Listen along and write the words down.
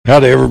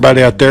Howdy,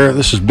 everybody out there.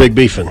 This is Big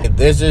Beefin.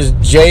 This is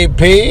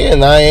JP,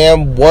 and I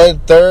am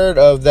 1/3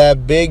 of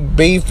that Big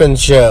Beefin'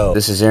 Show.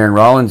 This is Aaron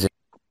Rollins.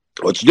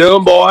 What you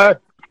doing, boy?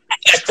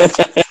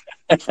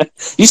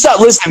 You stopped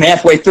listening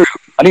halfway through.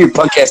 I knew your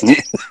podcast.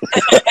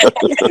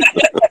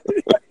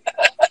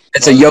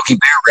 It's a Yogi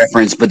Bear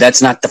reference, but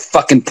that's not the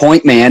fucking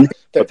point, man.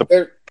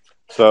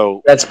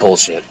 So That's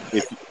bullshit.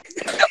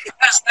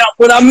 That's not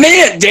what I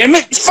meant, damn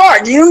it.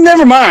 Fuck, you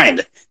never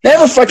mind.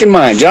 Never fucking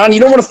mind, John. You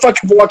don't want to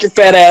fucking walk your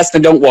fat ass,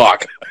 then don't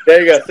walk. There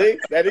you go. See?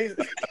 That easy.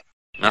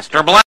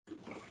 Mr. Black.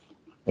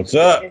 What's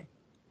up?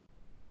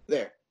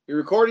 There. You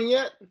recording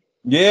yet?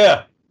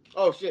 Yeah.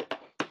 Oh, shit.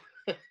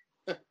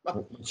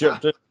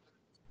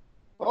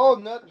 Oh,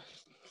 no.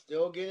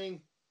 Still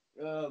getting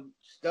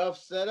stuff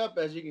set up.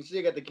 As you can see,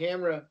 I got the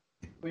camera.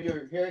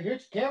 Here's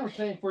the camera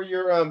thing for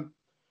your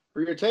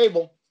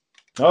table.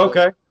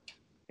 Okay.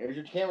 Here's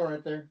your camera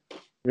right there.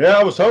 Yeah,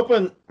 I was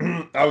hoping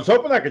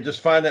I could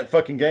just find that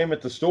fucking game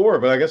at the store,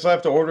 but I guess I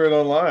have to order it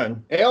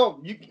online. Hell,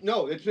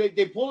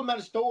 they pull them out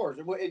of stores.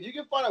 If you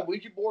can find a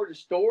Ouija board in a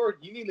store,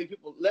 you need to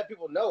let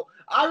people know.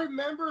 I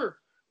remember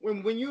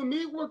when you and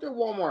me worked at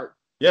Walmart.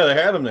 Yeah, they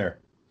had them there.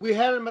 We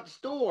had them at the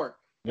store.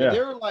 Yeah. And they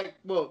were like,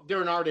 well,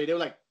 during our day, they were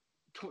like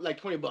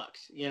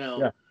 $20, you know.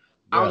 Yeah.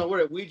 I don't know what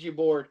a Ouija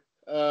board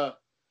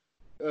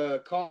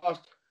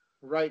cost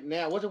right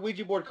now. What's a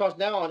Ouija board cost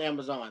now on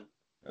Amazon?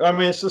 I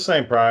mean, it's the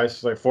same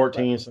price, like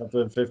 14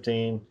 something,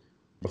 15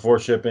 before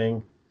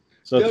shipping.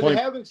 So Does 20... it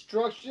have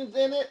instructions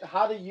in it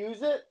how to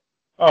use it?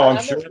 Oh,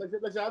 I'm sure.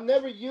 I've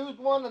never used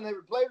one. I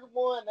never played with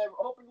one. Never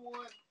opened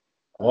one.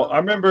 Well, I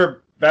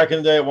remember back in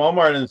the day at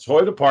Walmart in the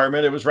toy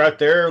department, it was right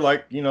there,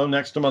 like, you know,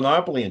 next to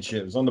Monopoly and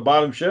shit. It was on the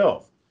bottom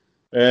shelf.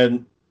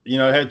 And, you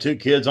know, it had two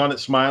kids on it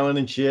smiling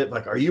and shit.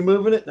 Like, are you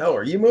moving it? No,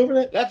 are you moving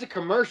it? That's a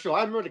commercial. I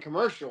remember the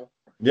commercial.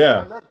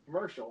 Yeah. That's a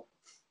commercial.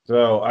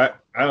 So I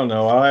don't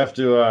know. I'll have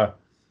to,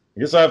 I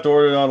guess I have to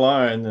order it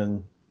online,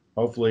 and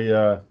hopefully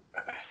I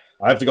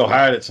have to go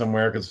hide it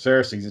somewhere because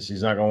Sarah sees it.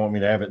 She's not going to want me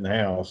to have it in the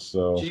house.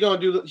 So she's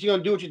gonna do what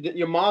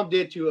your mom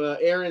did to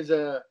Aaron's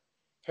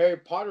Harry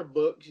Potter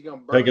book. She's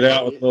gonna take it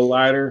out with a little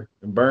lighter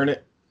and burn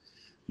it.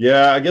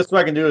 Yeah, I guess what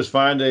I can do is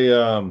find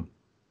a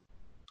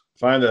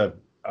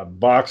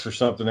box or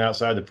something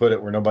outside to put it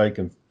where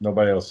nobody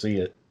will see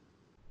it.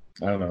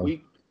 I don't know.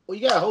 Well,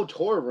 you got a whole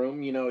toy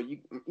room. You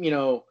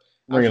know.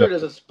 I'm sure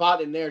there's a spot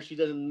in there she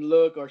doesn't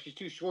look, or she's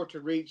too short to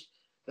reach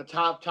the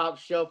top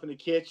shelf in the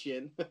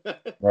kitchen.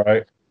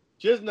 Right.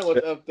 She doesn't know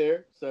what's up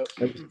there. So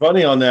it's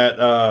funny on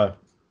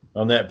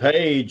that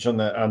page on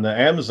the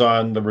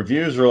Amazon, the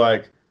reviews are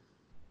like,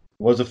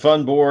 was a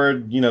fun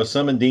board, you know,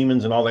 summon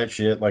demons and all that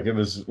shit. Like it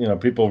was, you know,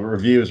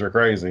 reviews are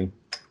crazy.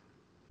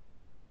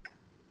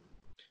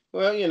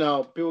 Well, you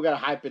know, people gotta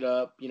hype it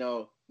up. You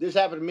know, this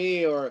happened to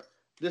me, or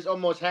this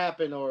almost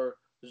happened, or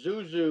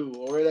Zuzu,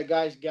 or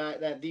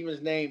that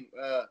demon's name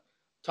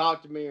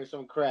talked to me, or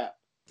some crap.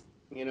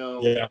 You know.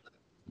 Yeah.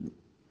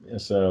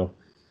 So,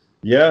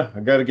 yeah, I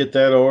got to get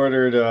that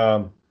ordered.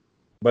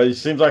 But it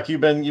seems like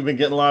you've been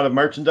getting a lot of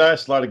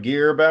merchandise, a lot of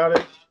gear about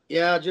it.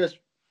 Yeah, just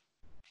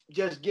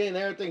getting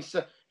everything.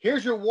 So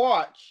here's your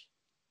watch.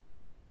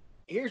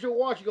 Here's your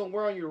watch you're gonna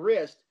wear on your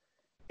wrist,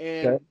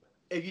 and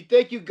if you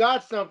think you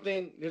got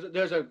something,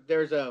 there's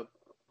a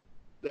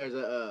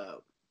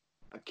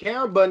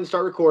camera button to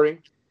start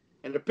recording,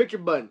 and a picture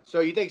button.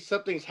 So you think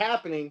something's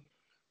happening,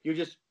 you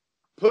just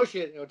push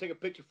it, and it'll take a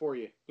picture for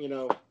you. You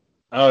know.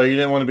 Oh, you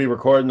didn't want to be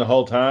recording the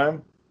whole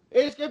time?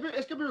 It's gonna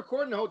be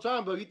recording the whole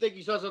time, but if you think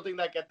you saw something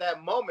like at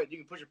that moment, you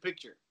can push a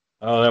picture.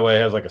 Oh, that way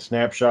it has like a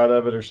snapshot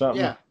of it or something?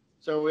 Yeah.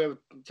 So we have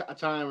a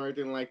time or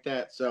anything like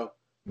that. So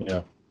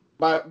yeah.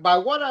 By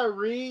what I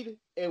read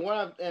and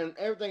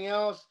everything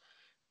else,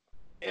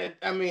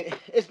 I mean,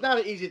 it's not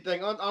an easy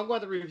thing. I'm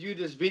going to review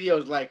this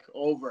videos like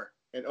over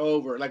and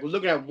over. Like we're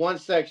looking at one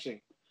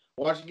section.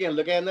 Watch again.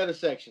 Look at another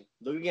section.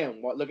 Look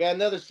again. Look at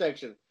another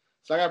section.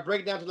 So I got to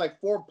break it down to like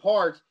 4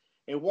 parts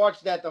and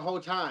watch that the whole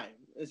time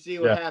and see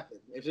what happened.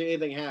 If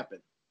anything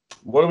happened.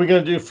 What are we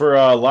going to do for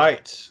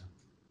lights?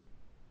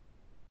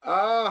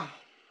 That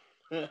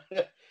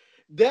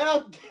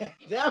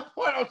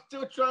part I'm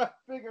still trying to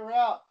figure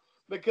out,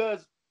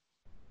 because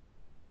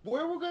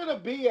where we're gonna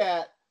be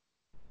at,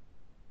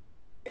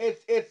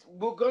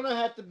 we're gonna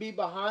have to be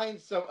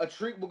behind a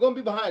tree. We're gonna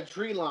be behind a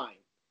tree line,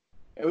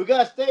 and we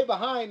gotta stay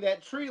behind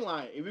that tree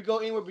line. If we go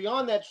anywhere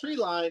beyond that tree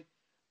line,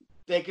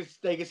 they can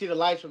see the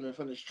lights from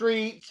the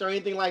streets or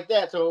anything like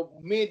that. So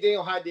me and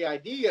Daniel had the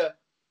idea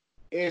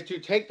is to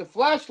take the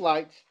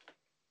flashlights.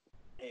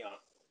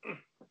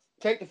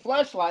 Take the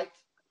flashlights.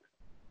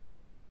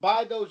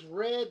 Buy those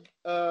red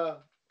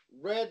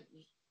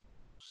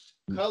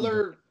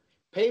colored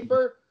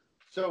paper,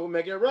 so we're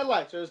making a red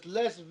light, so it's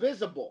less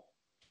visible.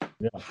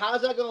 Yeah.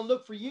 How's that going to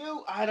look for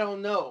you? I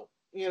don't know.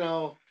 You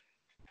know,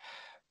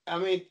 I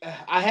mean,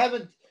 I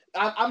haven't.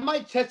 I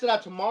might test it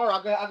out tomorrow.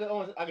 I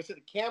can set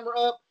the camera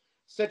up,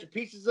 set your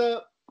pieces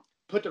up,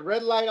 put the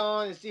red light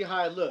on, and see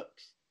how it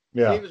looks.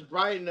 Yeah, see if it's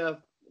bright enough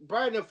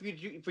for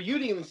you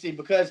to even see,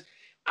 because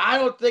I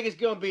don't think it's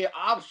going to be an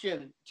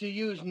option to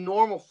use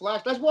normal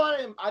flash. That's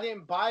why I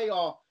didn't buy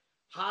y'all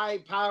high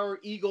power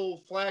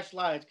Eagle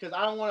flashlights, because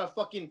I don't want to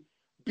fucking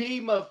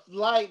beam of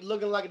light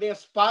looking like a damn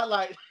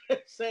spotlight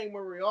saying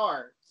where we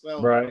are.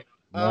 So Right.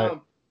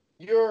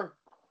 your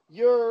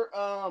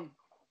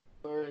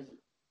where is it?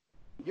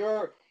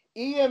 Your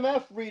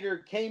EMF reader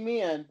came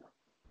in.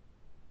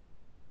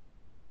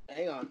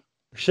 Hang on.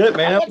 Shit,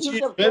 man. How much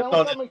you spent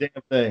on this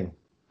damn thing?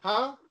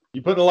 Huh?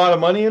 You putting a lot of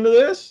money into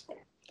this?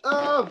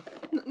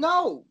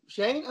 No,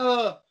 Shane.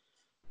 Like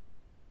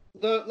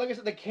I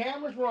said, the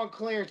cameras were on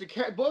clearance.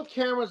 Both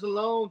cameras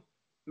alone,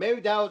 maybe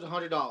that was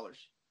 $100.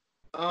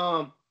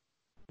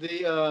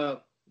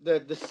 The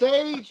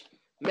Sage,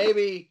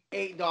 maybe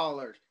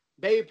 $8.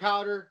 Baby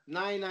powder,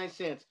 99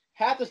 cents.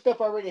 Half the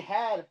stuff I already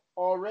had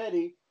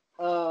already.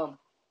 The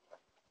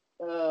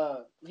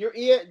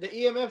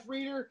EMF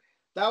reader,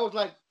 that was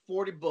like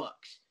 $40.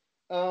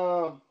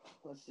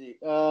 Let's see.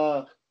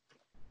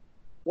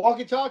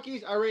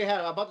 Walkie-talkies, I already had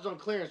it. I bought this on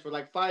clearance for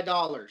like $5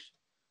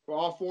 for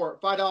all four.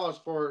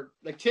 $5 for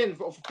like 10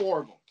 for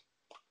 4 of them.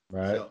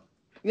 Right. So,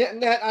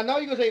 now, I know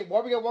you're gonna say, why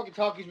we got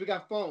walkie-talkies? We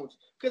got phones.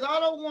 Because I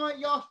don't want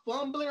y'all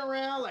fumbling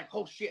around like,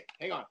 oh shit,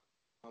 hang on.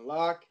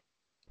 Unlock.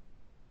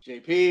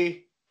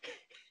 JP.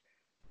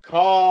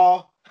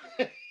 Call.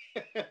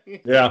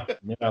 Yeah.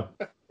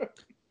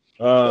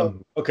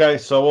 Okay,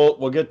 so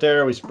we'll get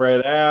there. We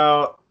spread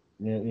out.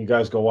 You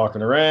guys go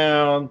walking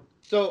around.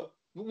 So,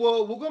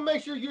 we're gonna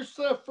make sure you're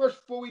set up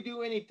first before we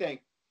do anything.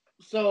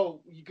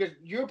 So, because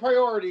your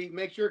priority,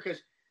 make sure,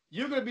 because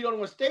you're gonna be the only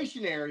one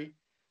stationary.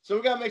 So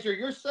we gotta make sure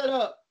you're set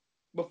up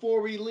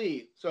before we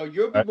leave. So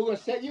we're gonna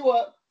set you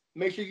up,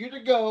 make sure you're to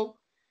go,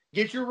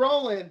 get you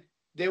rolling.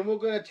 Then we're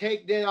gonna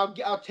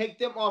I'll take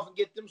them off and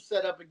get them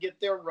set up and get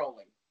them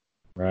rolling.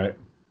 Right.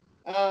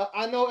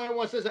 I know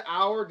everyone says an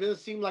hour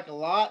doesn't seem like a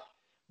lot,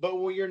 but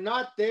when you're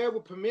not there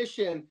with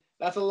permission,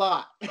 that's a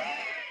lot.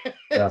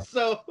 Yeah.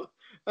 So,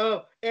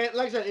 and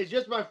like I said, it's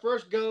just my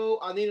first go.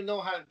 I need to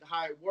know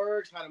how it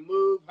works, how to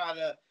move, how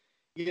to,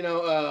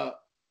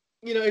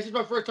 it's just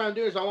my first time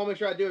doing it, so I want to make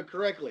sure I do it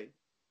correctly.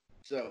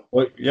 So.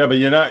 Well, yeah, but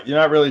you're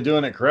not really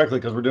doing it correctly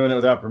because we're doing it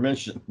without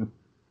permission.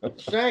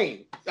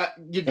 Shane,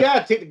 you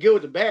gotta take the good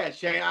with the bad,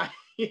 Shane.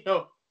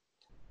 Do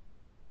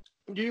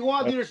you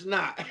want to do this or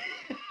not?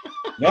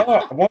 No,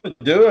 I want to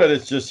do it.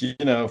 It's just,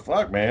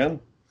 fuck, man.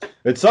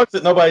 It sucks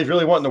that nobody's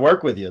really wanting to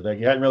work with you. Like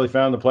you hadn't really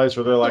found the place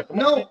where they're like,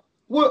 no.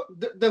 Well,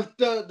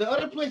 the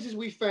other places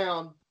we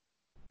found,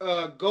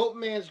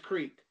 Goatman's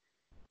Creek.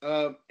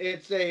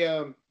 It's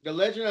the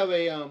legend of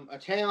a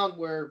town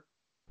where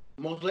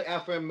mostly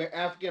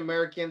African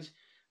Americans.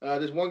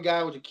 This one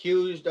guy was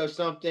accused of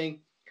something.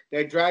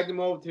 They dragged him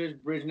over to this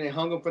bridge and they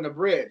hung him from the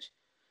bridge.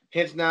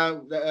 Hence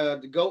now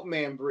the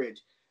Goatman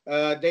Bridge.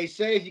 They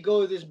say if you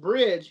go to this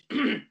bridge,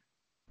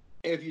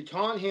 if you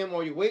taunt him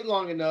or you wait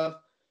long enough,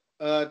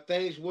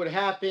 things would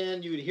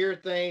happen. You would hear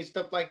things,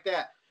 stuff like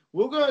that.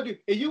 We're gonna do.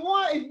 If you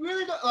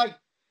really don't like,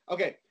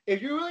 okay.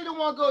 If you really don't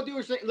want to go do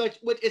it, like,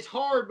 it's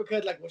hard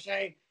because, like, we're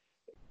saying,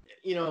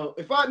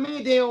 if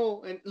me,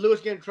 Daniel, and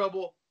Lewis get in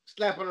trouble,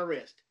 slap on the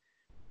wrist.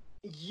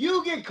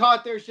 You get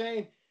caught there,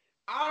 Shane.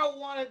 I don't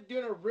want it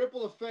doing a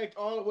ripple effect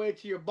all the way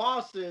to your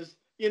bosses.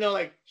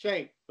 Like,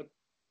 Shane,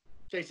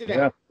 sit down.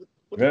 Yeah.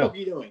 What the fuck are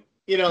you doing?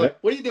 Like,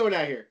 what are you doing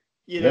out here?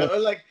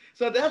 Like,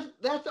 so that's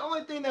the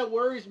only thing that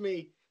worries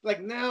me.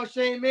 Like, now,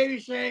 Shane,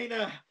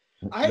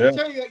 I hate to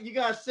tell you, you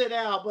gotta sit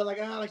out, but like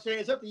Shane,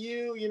 it's up to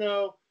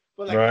you,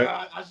 But like, right.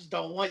 God, I just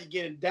don't want you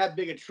getting that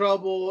big of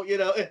trouble,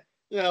 But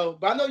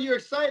I know you're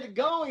excited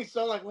going,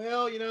 so like,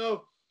 well, at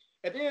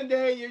the end of the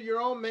day, you're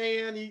your own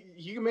man.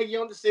 You can make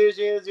your own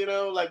decisions,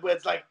 Like, but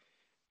it's like,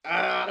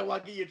 I don't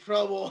want to get you in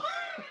trouble.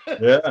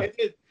 Yeah. And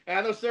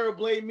I know Sarah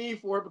blamed me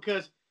for it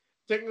because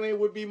technically it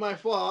would be my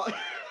fault.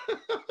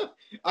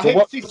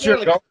 What's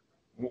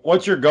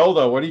your goal,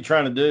 though? What are you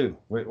trying to do?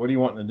 What are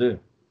you wanting to do?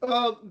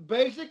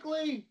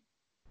 Basically,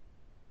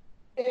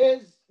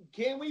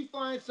 can we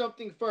find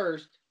something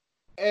first?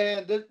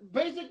 And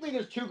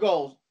there's two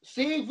goals.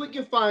 See if we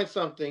can find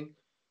something.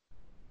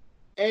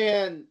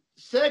 And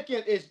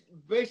second is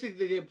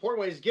basically the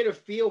important way is get a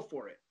feel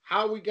for it.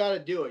 How we got to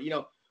do it.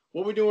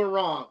 What we're doing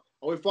wrong.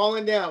 Are we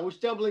falling down? We're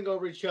stumbling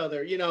over each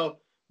other.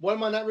 What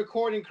am I not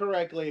recording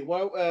correctly?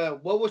 What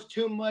was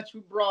too much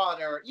we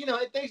brought? Or,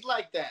 things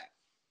like that.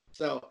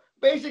 So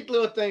basically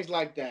with things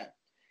like that.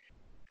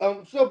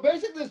 So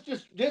basically,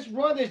 this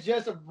run is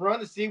just a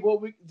run to see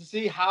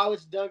how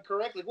it's done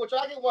correctly. Which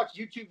I can watch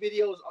YouTube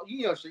videos.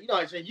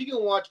 I say you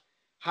can watch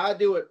how I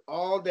do it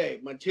all day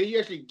until you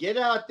actually get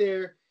out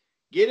there,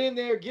 get in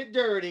there, get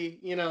dirty.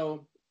 You're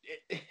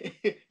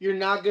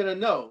not gonna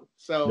know.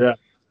 So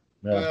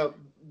yeah.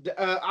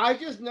 I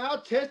just now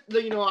test.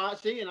 I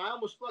see, and I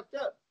almost fucked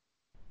up.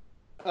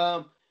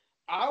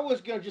 I was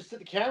gonna just set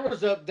the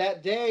cameras up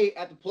that day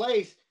at the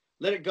place,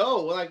 let it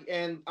go.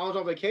 And I was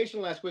on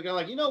vacation last week. I'm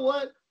like, you know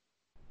what?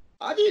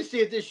 I need to see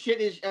if this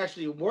shit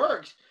actually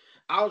works.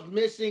 I was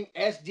missing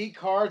SD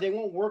cards. They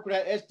won't work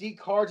without SD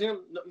cards in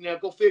them. You know,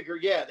 go figure.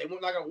 Yeah, they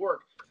won't not gonna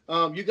work.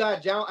 You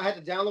got down. I had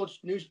to download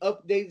new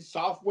updated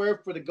software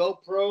for the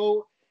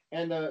GoPro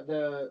and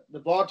the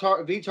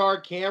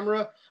VTAR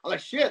camera. I'm like,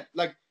 shit.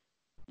 Like,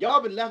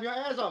 y'all been laughing your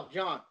ass off,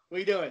 John. What are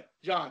you doing,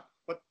 John?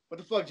 What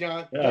the fuck,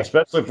 John? Yeah,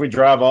 especially if we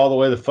drive all the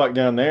way the fuck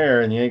down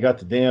there and you ain't got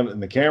the damn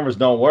and the cameras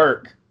don't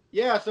work.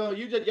 Yeah, so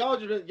y'all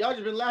just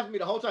been laughing at me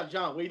the whole time,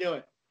 John. What are you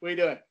doing? What are you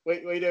doing? What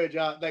are you doing,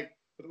 John? Like,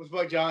 what the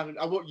fuck, John?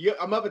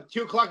 I'm up at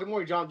 2 o'clock in the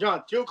morning, John.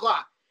 John, 2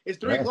 o'clock. It's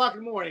 3 o'clock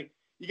in the morning.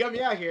 You got me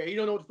out here. You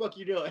don't know what the fuck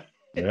you're doing.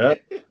 Yeah.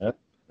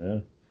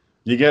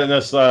 You getting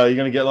this? You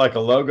gonna get like a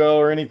logo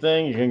or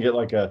anything? You gonna get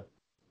like a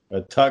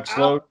tux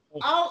logo?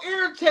 I'll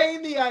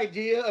entertain the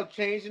idea of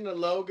changing the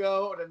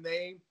logo or the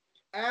name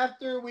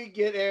after we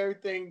get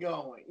everything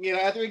going. You know,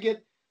 after we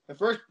get the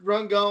first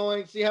run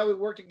going, see how we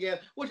work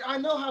together. Which I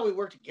know how we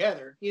work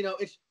together. You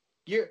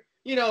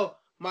know,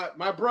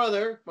 my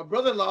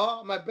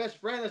brother-in-law, my best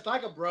friend. It's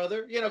like a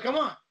brother. You know, come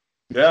on.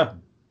 Yeah.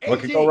 What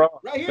could go wrong?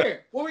 Right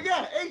here. What we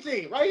got?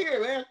 18 right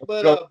here, man.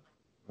 But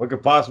what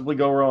could possibly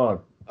go wrong?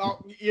 Oh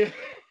yeah.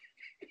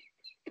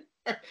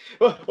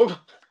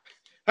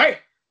 Hey.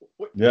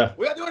 Yeah.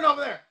 What you doing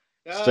over there?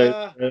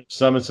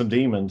 Summon some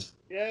demons.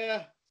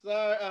 Yeah. So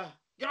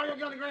y'all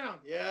get on the ground.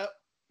 Yep.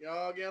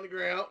 Y'all get on the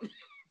ground.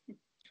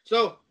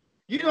 So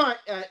you know how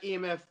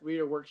EMF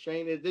reader works,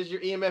 Shane. This is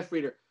your EMF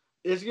reader.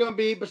 It's going to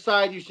be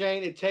beside you,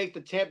 Shane. It takes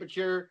the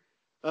temperature.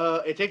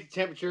 And it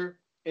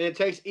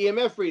takes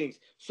EMF readings.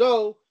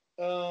 So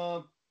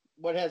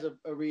what has a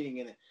reading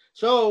in it?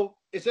 So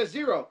it says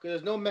 0 because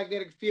there's no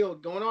magnetic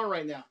field going on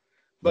right now.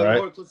 But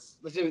right. let's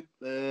see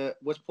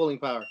what's pulling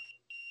power.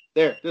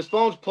 There, this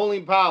phone's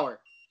pulling power.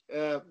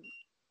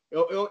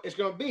 It's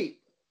going to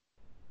beep.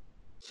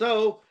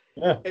 So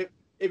if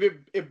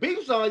it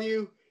beeps on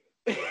you,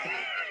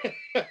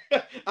 I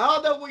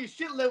don't know what your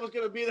shit level's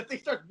going to be if they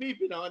start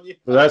beeping on you.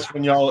 So that's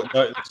when you're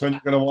going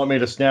to want me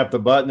to snap the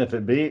button if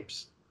it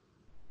beeps?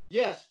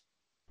 Yes.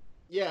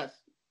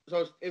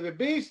 So if it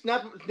beeps,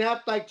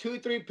 snap like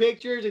 2-3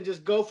 pictures and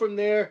just go from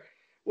there,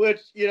 which,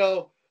 you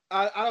know,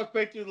 I don't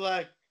expect you to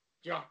like,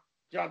 John,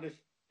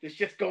 this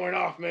shit's going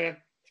off, man.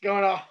 It's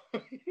going off.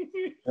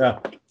 Yeah.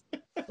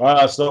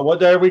 So what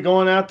day are we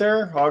going out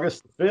there?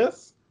 August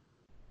 5th?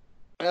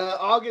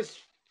 August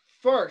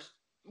 1st,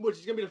 which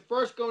is going to be the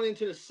first going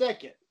into the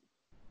second.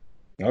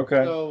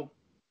 Okay.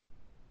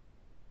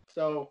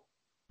 So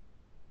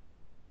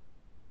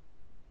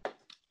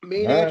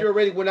me and Andrew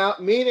already went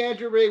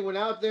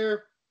out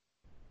there.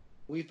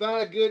 We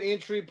found a good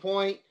entry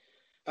point.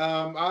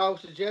 I'll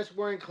suggest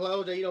wearing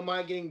clothes that you don't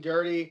mind getting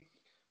dirty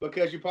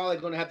because you're probably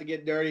going to have to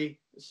get dirty.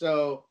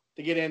 So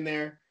to get in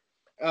there,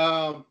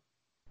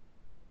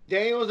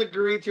 Daniel's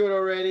agreed to it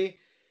already.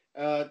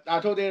 I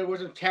told Daniel it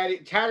wasn't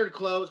tattered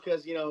clothes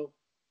because, you know,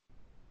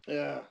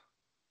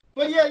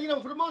 but yeah, you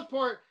know, for the most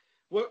part,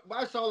 what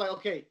I saw, like,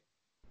 okay,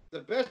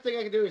 the best thing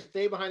I can do is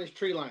stay behind this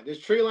tree line.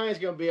 This tree line is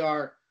going to be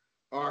our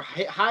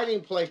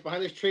hiding place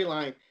behind this tree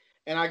line.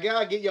 And I got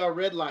to get y'all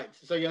red lights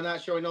so you're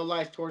not showing no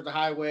lights towards the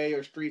highway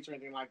or streets or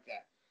anything like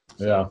that.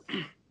 So,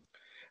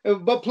 yeah.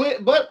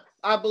 But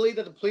I believe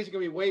that the police are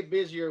going to be way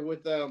busier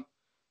with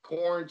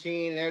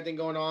quarantine and everything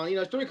going on. You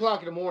know, it's 3 o'clock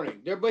in the morning.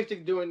 They're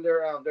basically doing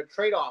their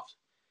trade-offs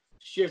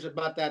shifts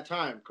about that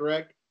time,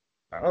 correct?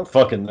 I don't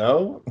fucking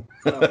know.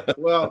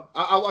 Well,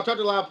 I talked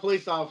to a lot of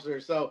police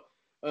officers. So,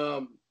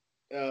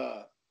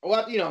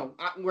 well, you know,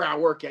 where I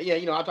work at, yeah,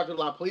 you know, I talked to a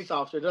lot of police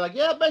officers. They're like,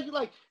 yeah, basically,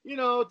 like, you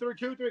know, 3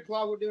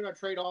 o'clock, we're doing our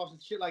trade-offs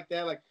and shit like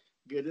that. Like,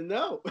 good to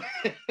know.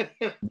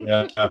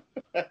 Yeah.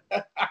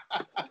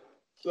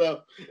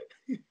 So.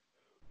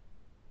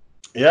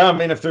 Yeah, I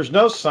mean, if there's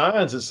no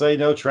signs that say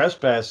no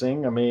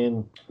trespassing, I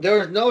mean. There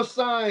was no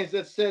signs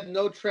that said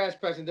no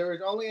trespassing. There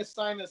was only a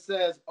sign that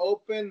says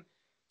open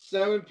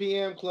 7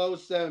 p.m.,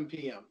 close 7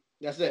 p.m.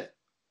 That's it.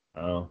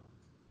 Oh.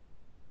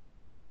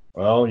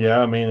 Well, yeah,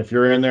 I mean, if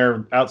you're in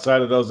there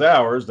outside of those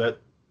hours, that's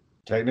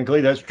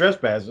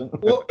trespassing.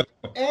 Well,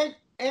 and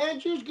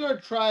Andrew's going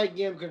to try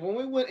again because when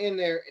we went in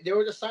there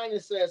was a sign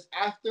that says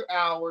after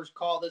hours,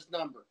 call this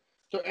number.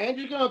 So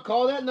Andrew's going to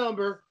call that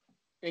number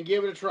and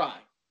give it a try.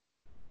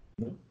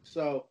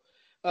 So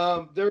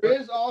there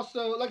is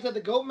also, like I said,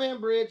 the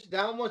Goatman Bridge.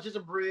 That one's just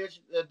a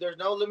bridge. There's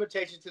no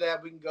limitations to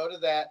that. We can go to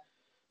that.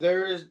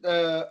 There is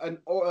an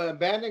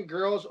abandoned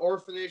girls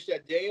orphanage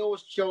that Dale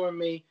was showing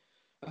me.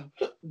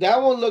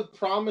 That one looked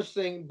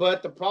promising,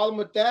 but the problem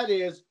with that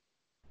is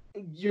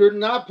you're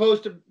not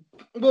supposed to.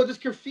 Well, there's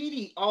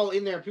graffiti all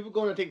in there. People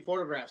going to take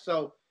photographs,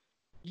 so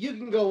you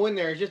can go in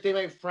there. It's just they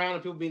might frown on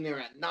people being there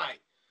at night.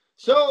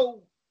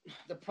 So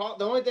the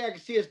only thing I can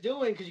see us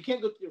doing, because you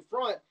can't go to the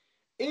front,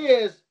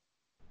 is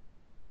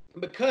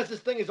because this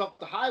thing is off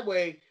the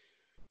highway,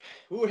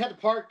 we would have to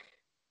park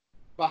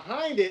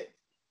behind it,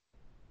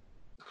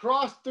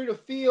 cross through the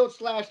field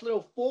 /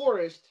 little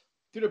forest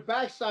through the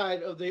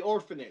backside of the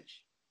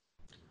orphanage.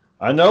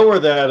 I know where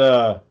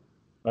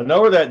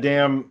that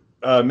damn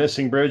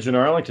missing bridge in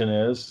Arlington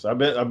is. I've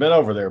been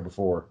over there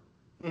before.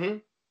 Mm-hmm.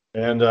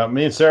 And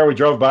me and Sarah, we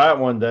drove by it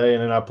one day,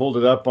 and then I pulled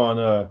it up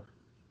on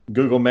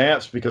Google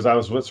Maps because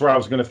that's where I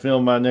was going to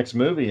film my next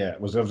movie at. I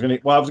was going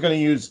to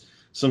use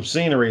some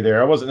scenery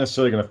there. I wasn't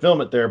necessarily going to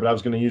film it there, but I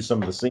was going to use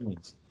some of the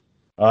scenes.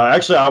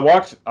 Actually, I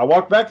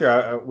walked back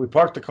there. We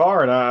parked the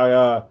car, and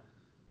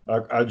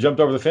I jumped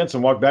over the fence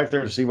and walked back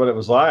there to see what it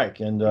was like.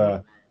 And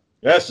yeah,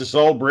 it's this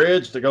old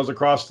bridge that goes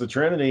across the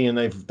Trinity, and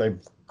they've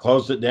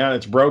closed it down.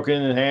 It's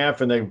broken in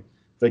half, and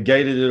they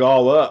gated it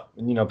all up.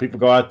 And people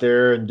go out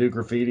there and do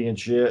graffiti and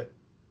shit.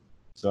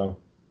 So,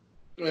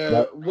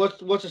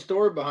 what's the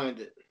story behind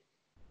it?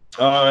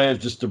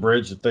 It's just a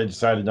bridge that they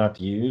decided not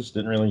to use.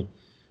 Didn't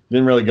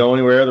really go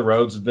anywhere. The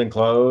roads have been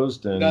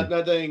closed, and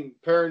nothing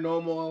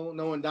paranormal.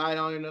 No one died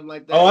on it, nothing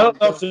like that. Oh, I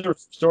don't know if there were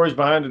stories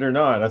behind it or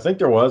not. I think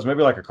there was.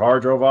 Maybe like a car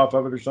drove off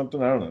of it or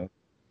something. I don't know.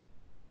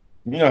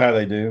 You know how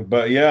they do,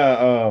 but yeah.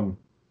 All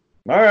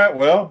right.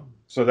 Well,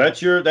 so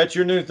that's your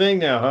new thing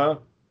now, huh?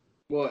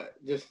 What?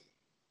 Just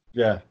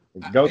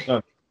ghost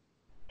hunting.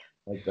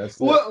 Like that's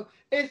well,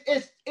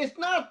 it's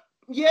not.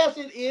 Yes,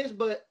 it is,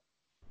 but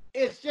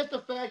it's just the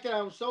fact that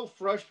I'm so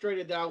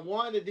frustrated that I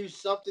wanted to do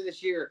something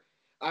this year.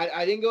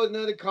 I didn't go to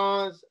none of the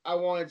cons I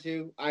wanted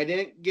to. I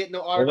didn't get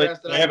no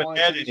autographs that I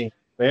wanted to.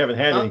 They haven't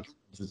had any.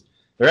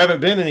 There haven't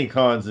been any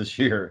cons this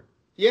year.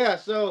 Yeah,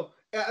 so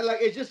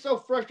it's just so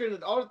frustrating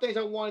that all the things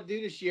I wanted to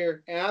do this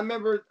year, and I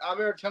remember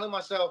telling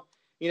myself,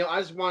 I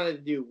just wanted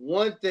to do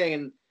one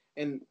thing,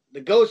 and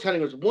the ghost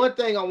hunting was one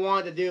thing I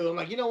wanted to do. I'm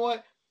like, you know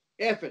what?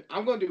 F it.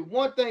 I'm going to do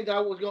one thing that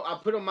I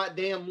put on my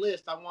damn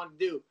list I want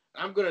to do.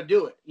 I'm going to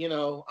do it.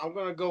 I'm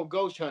going to go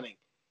ghost hunting.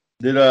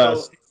 Did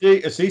is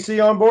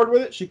CC on board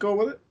with it? She cool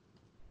with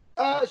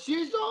it?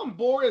 She's on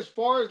board as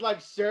far as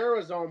like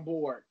Sarah's on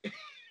board.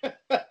 In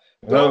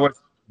other words,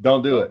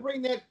 don't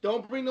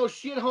Don't bring no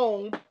shit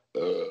home.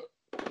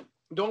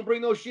 Don't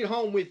bring no shit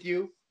home with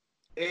you.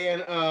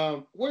 And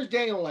where's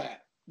Daniel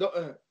at?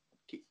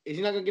 Is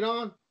he not gonna get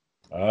on?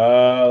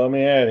 Let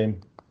me add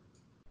him.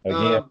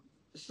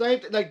 Same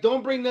like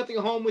don't bring nothing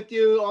home with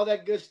you. All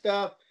that good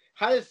stuff.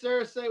 How did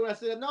Sarah say when I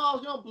said no? I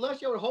was gonna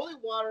bless you with holy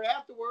water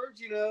afterwards.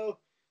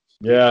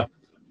 Yeah.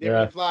 Didn't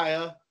reply,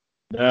 huh?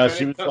 No,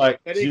 she was like,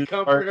 I didn't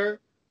comfort her.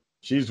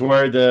 She's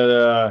worried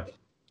that.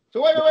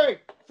 So wait.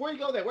 Before you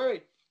go there,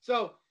 wait.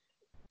 So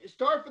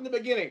start from the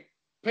beginning.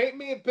 Paint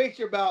me a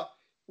picture about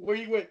where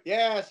you went.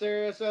 Yeah,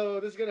 Sarah. So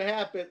this is gonna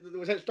happen.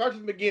 Start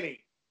from the beginning.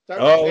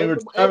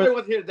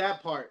 Everyone's here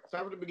that part.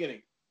 Start from the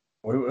beginning.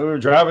 We were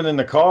driving in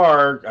the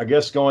car, I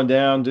guess, going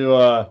down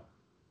to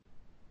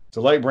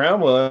Lake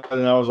Brownwood,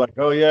 and I was like,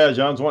 "Oh yeah,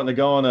 John's wanting to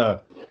go on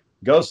a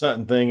ghost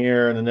hunting thing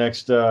here in the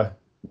next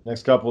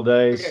couple of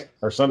days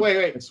or something."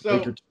 Wait.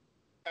 So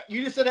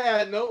you just said that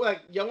out of nowhere.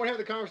 Like y'all weren't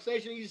having a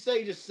conversation. You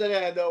just said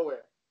it out of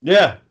nowhere.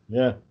 Yeah.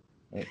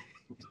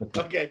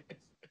 Okay.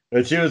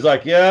 And she was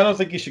like, "Yeah, I don't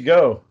think you should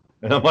go."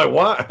 And I'm like,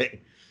 "Why?"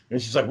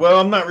 And she's like, "Well,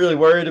 I'm not really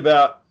worried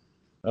about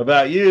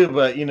you,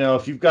 but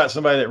if you've got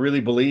somebody that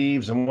really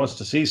believes and wants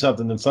to see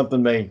something, then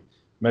something may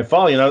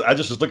fall." I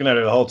just was looking at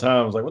her the whole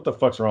time. I was like, "What the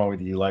fuck's wrong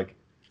with you?" Like,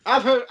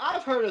 I've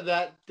heard of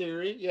that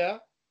theory. Yeah.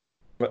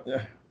 But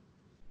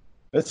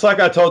it's like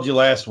I told you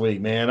last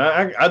week, man.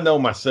 I know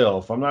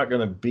myself. I'm not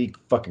gonna be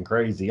fucking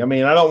crazy. I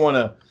mean, I don't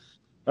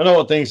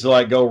want things to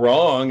like go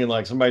wrong and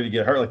like somebody to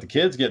get hurt, like the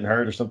kids getting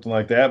hurt or something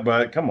like that.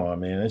 But come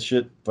on, man, that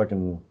shit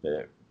fucking,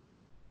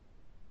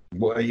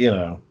 But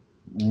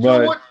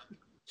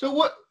so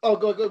what? Oh,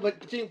 go.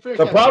 But finish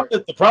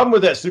the problem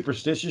with that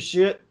superstitious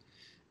shit,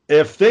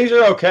 if things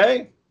are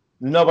okay,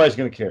 nobody's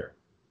gonna care.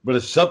 But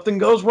if something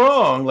goes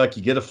wrong, like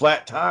you get a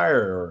flat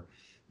tire, or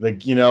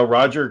like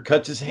Roger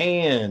cuts his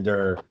hand,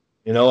 or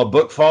a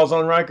book falls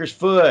on Riker's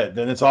foot,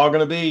 then it's all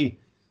gonna be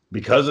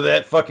because of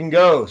that fucking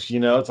ghost.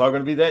 It's all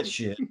gonna be that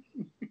shit.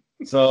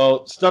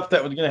 So stuff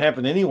that was gonna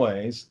happen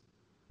anyways.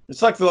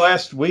 It's like the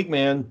last week,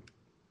 man.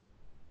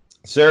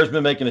 Sarah's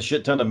been making a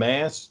shit ton of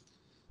masks,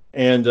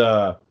 and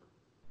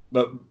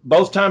but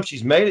both times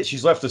she's made it,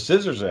 she's left the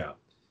scissors out,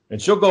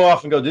 and she'll go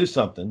off and go do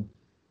something.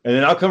 And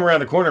then I'll come around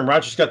the corner and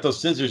Roger's got those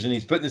scissors and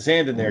he's putting his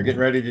hand in there, getting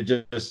ready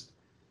to just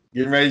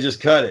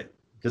cut it.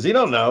 Cause he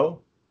don't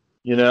know,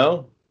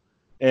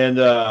 And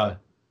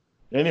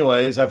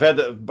anyways, I've had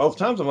that both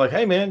times. I'm like,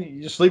 hey man,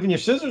 you're just leaving your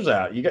scissors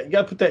out. You got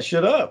to put that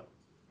shit up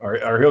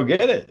or he'll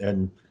get it.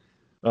 And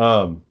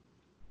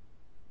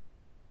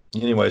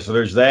anyway, so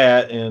there's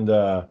that. And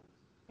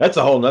that's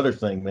a whole nother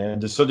thing,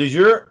 man. So does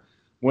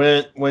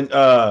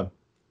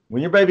when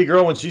your baby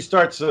girl, when she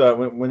starts,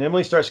 when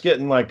Emily starts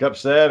getting like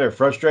upset or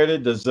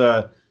frustrated, does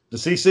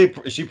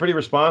CC, is she pretty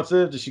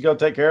responsive? Does she go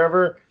take care of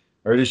her,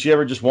 or does she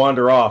ever just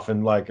wander off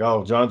and like,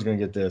 oh, John's gonna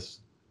get this?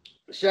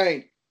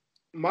 Shane,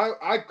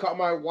 I caught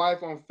my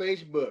wife on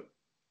Facebook.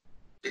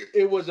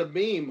 It was a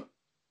meme.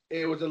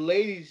 It was a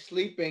lady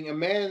sleeping, a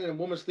man and a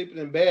woman sleeping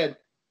in bed,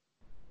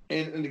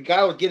 and the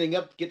guy was getting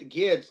up to get the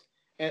kids,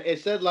 and it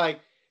said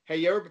like, "Hey,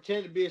 you ever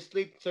pretend to be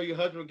asleep so your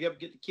husband will get up to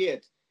get the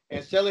kids?"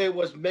 And Sally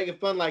was making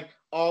fun like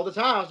all the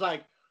time. I was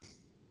like,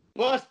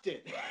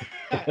 busted.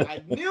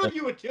 I knew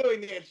you were doing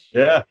that shit.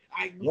 Yeah.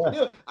 I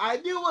knew I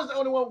was the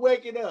only one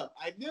waking up.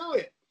 I knew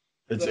it.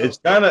 It's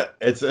kind of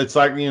it's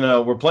like, you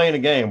know, we're playing a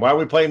game. Why are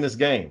we playing this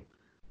game?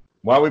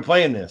 Why are we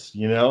playing this?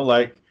 You know,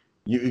 like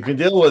you can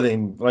deal with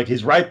him, like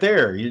he's right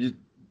there.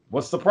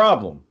 What's the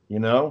problem? You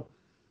know,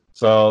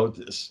 so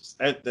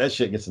that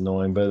shit gets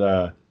annoying.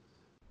 But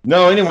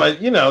no, anyway,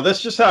 you know,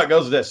 that's just how it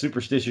goes with that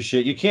superstitious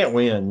shit. You can't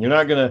win. You're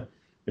not gonna.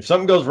 If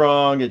something goes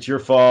wrong, it's your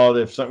fault.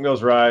 If something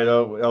goes right,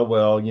 oh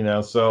well, you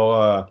know.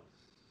 So,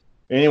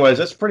 anyways,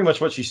 that's pretty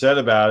much what she said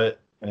about it,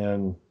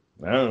 and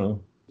I don't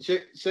know.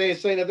 Say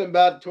nothing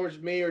about towards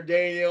me or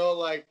Daniel.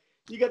 Like,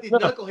 you got these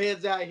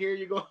knuckleheads out here.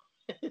 You go.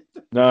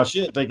 No, she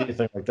didn't think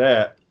anything like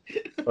that.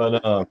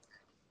 But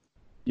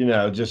you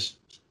know, just.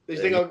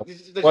 Does she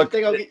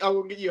think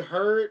I'll get you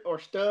hurt or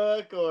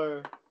stuck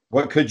or?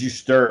 What could you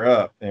stir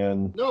up?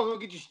 And no, I'll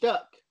get you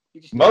stuck.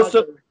 Most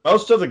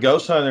of the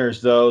ghost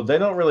hunters, though, they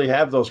don't really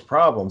have those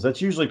problems.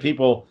 That's usually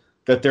people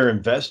that they're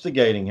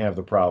investigating have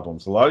the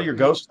problems. A lot of your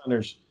ghost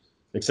hunters,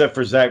 except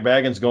for Zach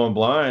Baggins going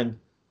blind,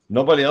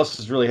 nobody else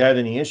has really had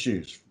any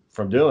issues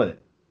from doing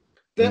it.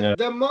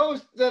 The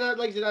most that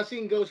I've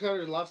seen ghost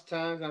hunters lots of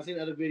times, and I've seen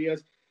other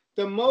videos.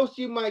 The most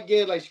you might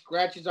get like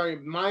scratches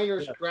on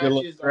your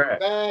scratches on your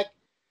back,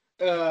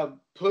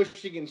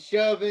 pushing and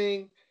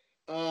shoving.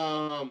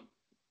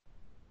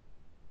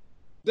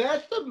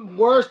 That's the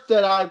worst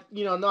that I've,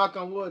 knock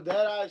on wood,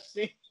 that I've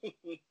seen.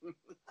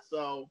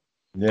 So.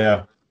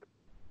 Yeah.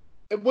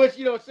 Which,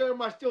 some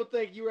might still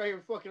think you were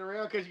here fucking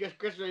around because you got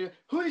scratches.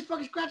 Who are these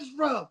fucking scratches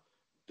from?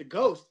 The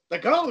ghost. The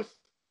ghost.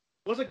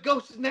 What's the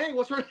ghost's name?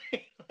 What's her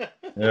name?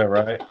 Yeah,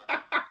 right.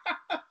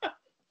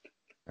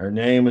 Her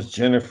name is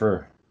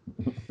Jennifer.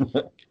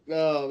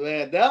 Oh,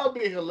 man. That would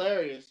be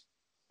hilarious.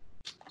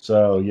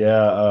 So,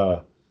 yeah.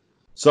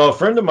 So a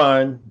friend of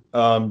mine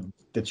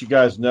that you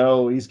guys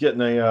know, he's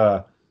getting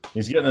a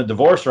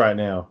divorce right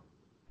now.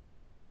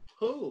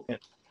 Who?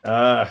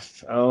 I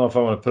don't know if I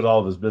want to put all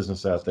of his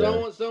business out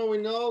there. Someone we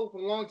know for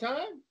a long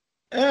time?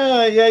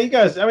 Yeah, you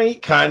guys, I mean, you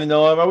kind of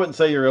know him. I wouldn't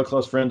say you're real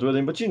close friends with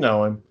him, but you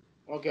know him.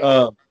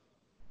 Okay.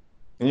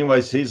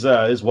 Anyways, he's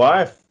his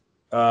wife.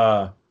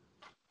 I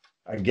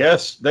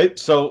guess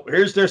so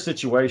here's their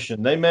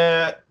situation. They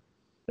met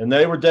and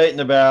they were dating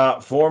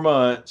about 4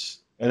 months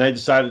and they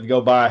decided to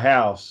go buy a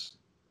house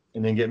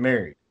and then get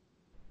married.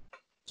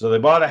 So they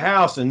bought a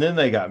house and then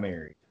they got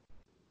married.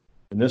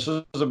 And this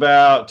was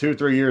about 2 or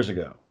 3 years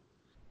ago.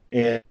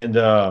 And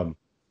no,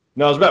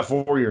 it was about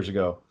 4 years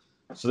ago.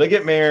 So they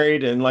get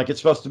married and like it's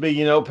supposed to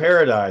be,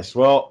 paradise.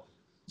 Well,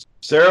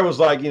 Sarah was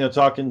like,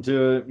 talking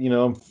to,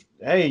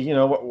 hey,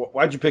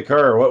 why'd you pick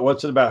her?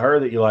 What's it about her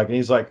that you like? And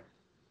he's like,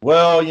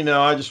 well,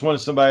 I just wanted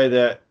somebody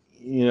that,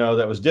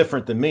 that was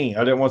different than me.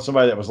 I didn't want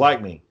somebody that was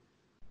like me.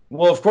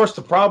 Well, of course,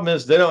 the problem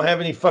is they don't have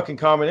any fucking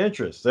common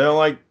interests. They don't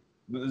like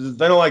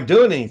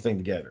doing anything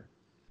together.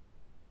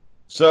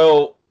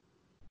 So,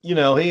 he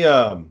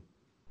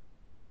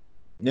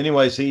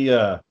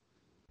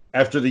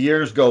after the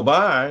years go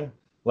by,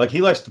 like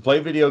he likes to play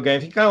video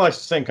games. He kind of likes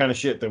the same kind of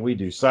shit that we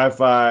do,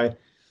 sci-fi,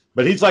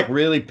 but he's like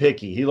really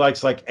picky. He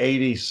likes like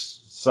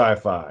 80s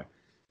sci-fi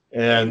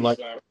and like,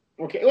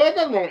 okay. Well,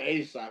 that's wrong.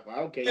 80s sci-fi.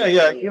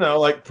 Okay. Yeah.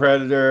 Like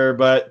Predator,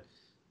 but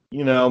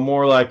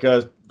more like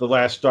The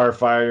Last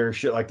Starfighter,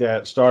 shit like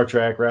that. Star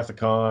Trek, Wrath of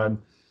Khan,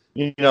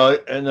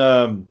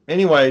 and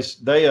anyways,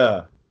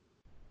 they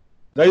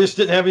just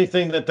didn't have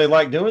anything that they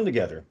liked doing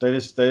together.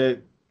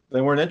 They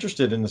weren't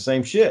interested in the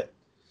same shit.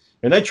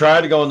 And they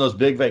tried to go on those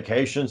big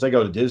vacations. They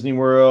go to Disney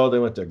World. They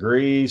went to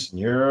Greece and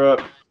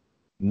Europe.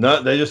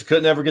 They just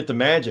couldn't ever get the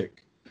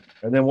magic.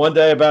 And then one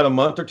day, about a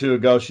month or two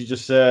ago, she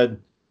just said,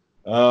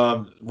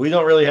 we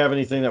don't really have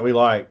anything that we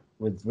like.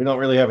 We don't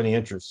really have any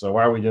interest. So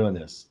why are we doing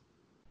this?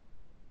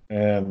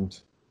 And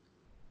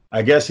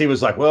I guess he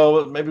was like,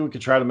 well, maybe we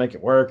could try to make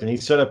it work. And he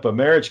set up a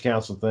marriage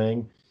counsel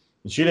thing.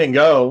 And she didn't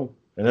go.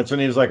 And that's when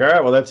he was like, all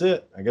right, well, that's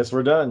it. I guess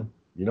we're done.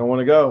 You don't want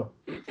to go.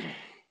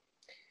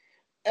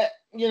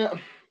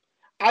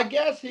 I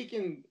guess he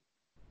can.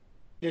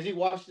 Does he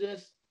watch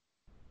this?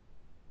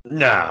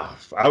 No,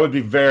 I would be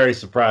very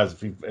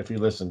surprised if he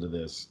listened to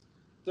this.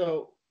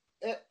 So,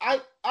 I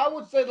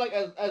would say like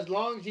as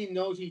long as he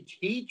knows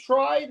he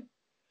tried,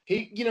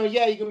 he he's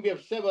gonna be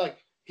upset, but like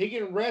he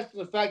can rest in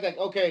the fact that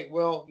okay,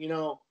 well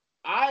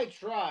I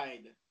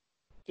tried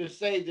to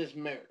save this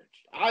marriage.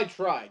 I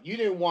tried. You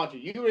didn't want to.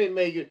 You already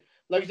made it.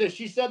 Like I said,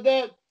 she said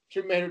that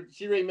she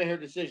already made her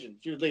decision.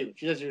 She was leaving.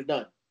 She said she was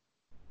done.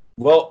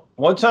 Well,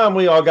 one time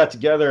we all got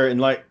together and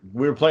like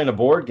we were playing a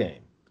board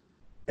game,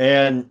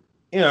 and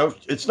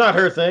it's not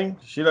her thing.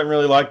 She doesn't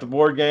really like the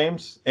board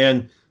games,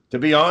 and to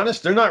be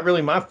honest, they're not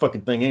really my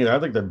fucking thing either. I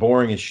think they're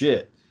boring as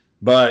shit.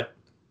 But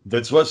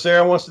that's what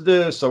Sarah wants to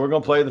do, so we're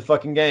gonna play the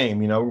fucking game.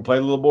 We're gonna play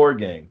a little board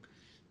game,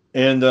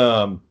 and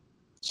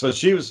so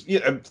she was.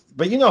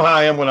 But you know how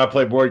I am when I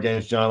play board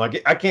games, John.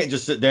 Like I can't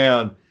just sit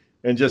down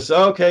and just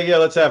okay, yeah,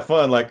 let's have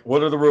fun. Like,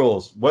 what are the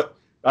rules? What?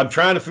 I'm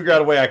trying to figure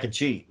out a way I can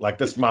cheat. Like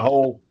that's my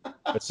whole.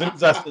 As soon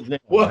as I sit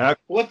down,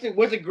 what's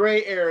the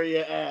gray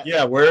area at?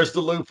 Yeah, where's the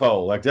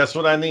loophole? Like that's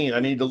what I need.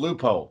 I need the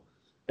loophole,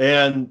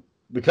 and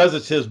because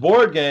it's his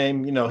board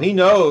game, he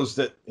knows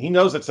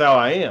that's how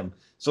I am.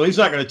 So he's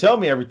not going to tell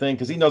me everything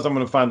because he knows I'm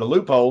going to find the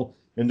loophole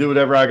and do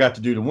whatever I got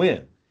to do to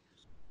win.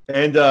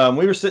 And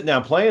we were sitting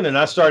down playing, and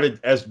I started,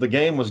 as the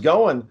game was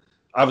going,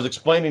 I was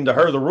explaining to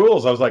her the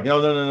rules. I was like,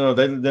 no.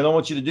 They don't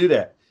want you to do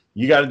that.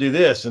 You got to do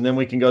this, and then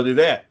we can go do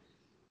that.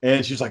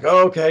 And she's like,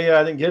 oh, okay,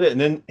 yeah, I didn't get it.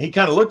 And then he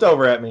kind of looked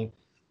over at me,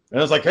 and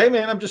I was like, hey,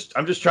 man, I'm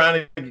just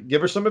trying to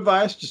give her some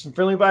advice, just some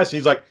friendly advice. And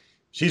he's like,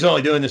 she's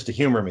only doing this to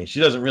humor me.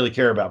 She doesn't really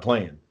care about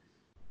playing.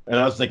 And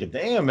I was thinking,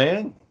 damn,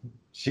 man,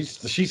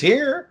 she's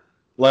here.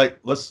 Like,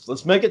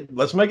 let's make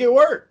it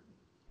work.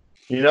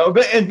 You know,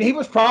 and he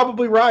was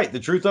probably right. The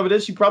truth of it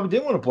is, she probably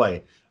didn't want to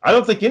play. I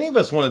don't think any of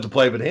us wanted to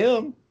play but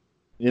him.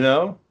 You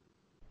know.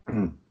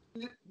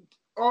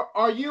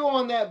 Are you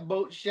on that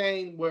boat,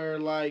 Shane, where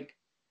like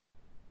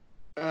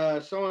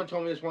someone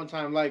told me this one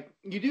time, like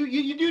you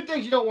do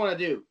things you don't want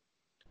to do,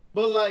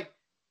 but like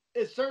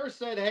if Sir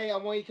said, hey, I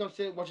want you to come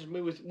sit and watch this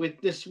movie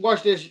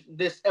watch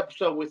this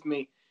episode with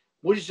me,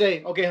 would you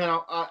say, okay,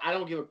 hon, I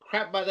don't give a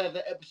crap about that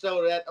episode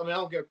or that? I mean, I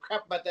don't give a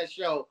crap about that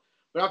show.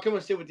 But I'll come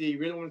and sit with you. You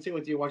really want to sit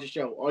with you and watch the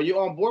show. Are you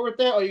on board with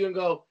that? Or are you going to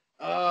go,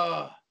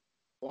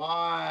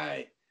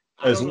 why?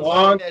 I don't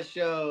like that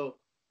show.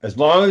 As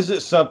long as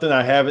it's something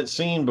I haven't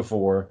seen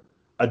before,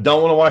 I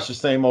don't want to watch the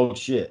same old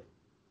shit.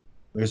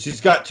 Because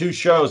she's got 2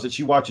 shows that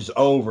she watches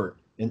over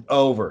and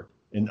over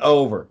and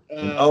over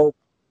and over.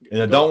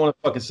 And I don't want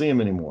to fucking see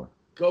them anymore.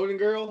 Golden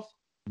Girls?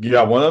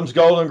 Yeah, one of them's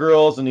Golden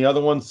Girls, and the other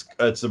one's,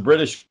 it's a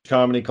British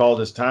comedy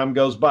called As Time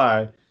Goes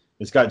By.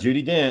 It's got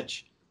Judi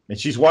Dench. And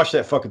she's watched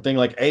that fucking thing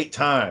like 8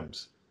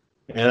 times.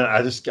 And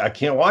I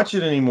can't watch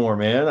it anymore,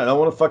 man. I don't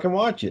want to fucking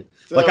watch it.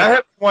 So, like, I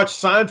haven't watched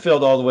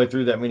Seinfeld all the way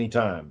through that many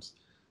times.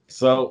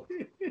 So,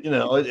 you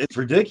know, it's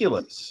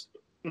ridiculous.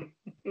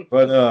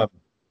 But,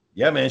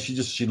 yeah, man,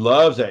 she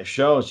loves that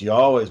show. And she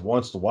always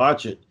wants to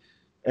watch it.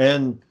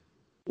 And,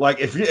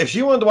 like, if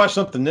she wanted to watch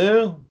something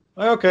new,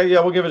 okay, yeah,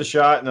 we'll give it a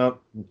shot. No,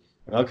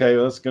 okay,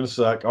 well, that's going to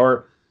suck.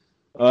 Or,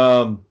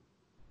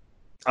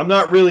 I'm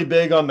not really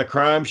big on the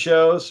crime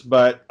shows,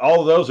 but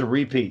all of those are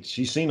repeats.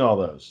 She's seen all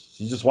those.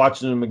 She's just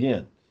watching them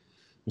again.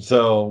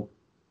 So,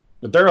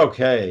 but they're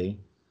okay.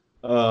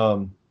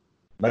 But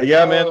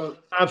yeah, man,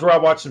 times where I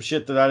watch some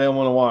shit that I didn't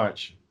want to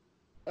watch.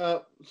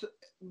 So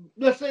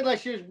let's say like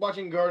she was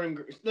watching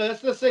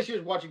Let's say she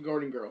was watching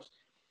Golden Girls,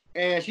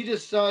 and she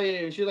just saw you,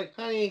 and she was like,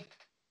 "Honey,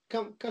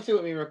 come sit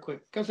with me real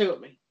quick. Come sit with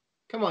me.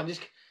 Come on,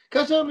 just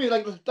come sit with me.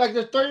 Like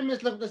there's 30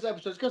 minutes left of this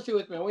episode. Just come sit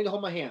with me. I want you to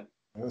hold my hand."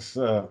 I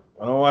don't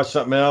watch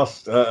something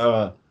else.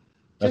 I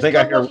think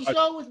I hear. Watch the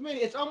show with me.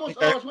 It's almost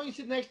over. It's when you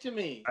sit next to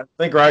me. I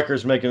think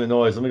Riker's making a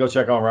noise. Let me go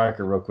check on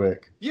Riker real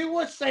quick. You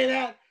would say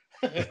that.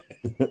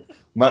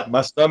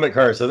 my stomach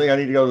hurts. I think I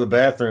need to go to the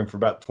bathroom for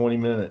about 20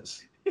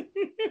 minutes.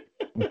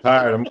 I'm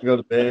tired. I'm gonna go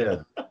to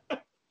bed.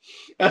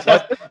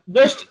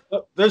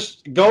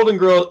 There's Golden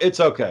Girls. It's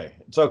okay.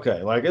 It's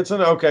okay. Like, it's an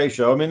okay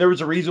show. I mean, there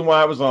was a reason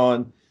why it was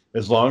on,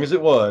 as long as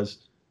it was.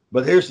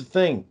 But here's the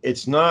thing.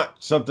 It's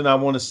not something I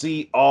want to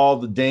see all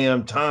the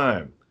damn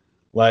time.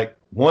 Like,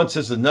 once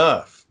is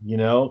enough, you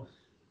know?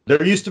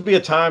 There used to be a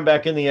time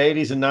back in the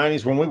 80s and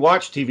 90s when we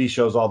watched TV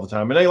shows all the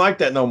time. And they like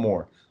that no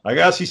more. I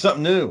got to see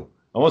something new.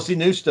 I want to see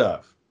new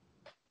stuff.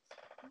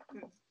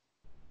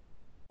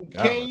 You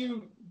got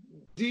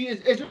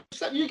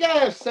to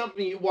have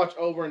something you watch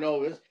over and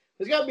over.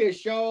 There's got to be a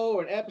show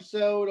or an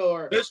episode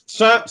or...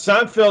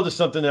 Seinfeld is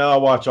something that I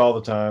watch all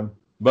the time.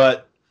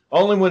 But...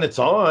 only when it's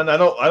on. I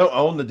don't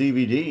own the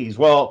DVDs.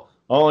 Well,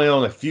 I only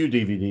own a few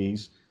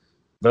DVDs,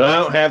 but I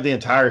don't have the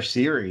entire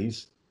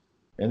series,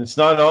 and it's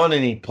not on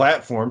any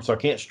platform, so I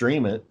can't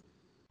stream it.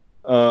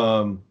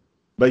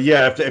 But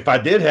yeah, if I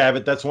did have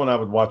it, that's one I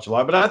would watch a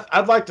lot. But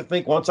I'd like to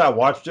think once I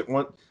watched it,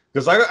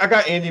 because I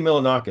got Andy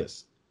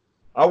Milonakis.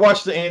 I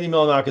watched the Andy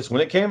Milonakis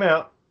when it came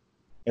out,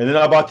 and then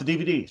I bought the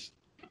DVDs,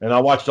 and I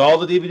watched all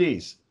the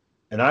DVDs,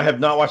 and I have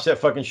not watched that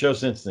fucking show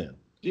since then.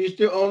 Do you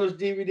still own those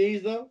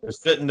DVDs, though? They're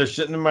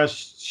sitting in my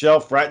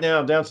shelf right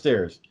now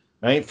downstairs.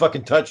 I ain't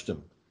fucking touched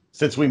them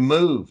since we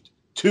moved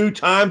 2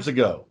 times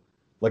ago.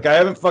 Like, I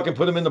haven't fucking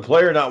put them in the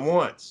player not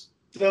once.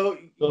 So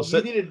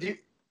you need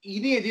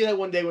to do that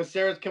one day when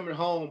Sarah's coming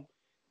home,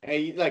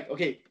 and you like,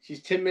 okay,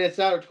 she's 10 minutes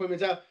out or 20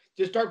 minutes out.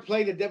 Just start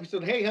playing the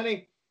episode. Hey,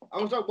 honey, I'm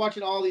gonna start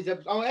watching all these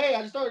episodes. Oh, hey,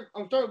 I'm started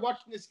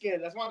watching this again.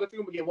 That's why I go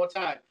through them again one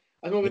time.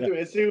 I just want to go through it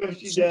and see what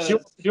she does.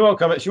 She won't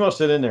come in. She won't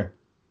sit in there.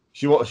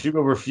 She will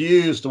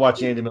refuse to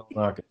watch Andy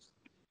Milonakis.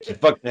 She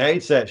fucking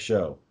hates that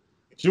show.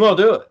 She won't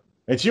do it.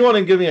 And she won't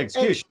even give me an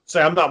excuse. She'll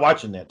say, I'm not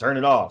watching that. Turn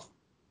it off.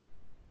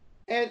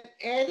 And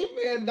Andy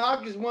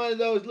Milonakis is one of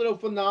those little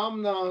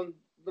phenomena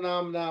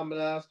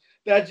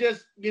that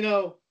just, you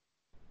know,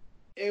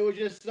 it was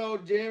just so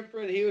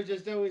different. He was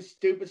just doing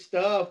stupid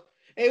stuff.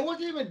 And it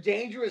wasn't even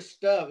dangerous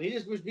stuff. He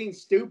just was being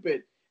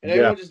stupid. And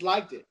everyone just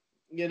liked it.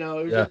 You know,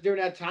 it was just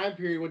during that time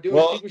period when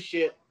doing stupid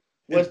shit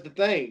was the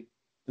thing.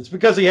 It's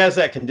because he has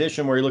that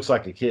condition where he looks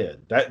like a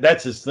kid.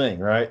 That's his thing,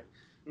 right?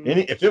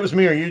 Mm-hmm. If it was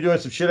me or you doing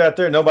some shit out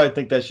there, nobody'd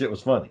think that shit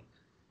was funny.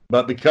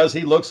 But because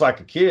he looks like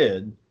a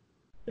kid,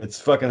 it's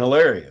fucking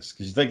hilarious.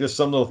 Because you think there's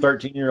some little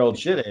 13-year-old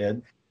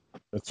shithead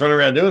that's running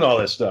around doing all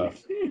this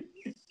stuff.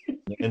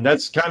 You And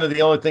that's kind of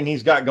the only thing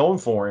he's got going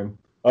for him,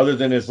 other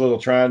than his little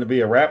trying to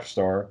be a rap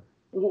star.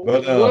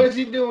 But what is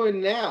he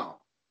doing now?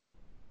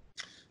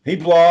 He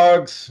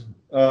blogs.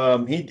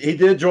 He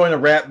did join a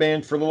rap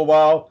band for a little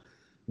while,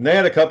 and they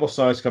had a couple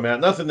songs come out.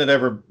 Nothing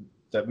that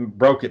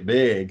broke it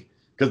big,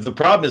 because the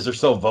problem is they're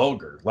so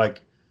vulgar.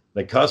 Like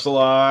they cuss a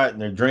lot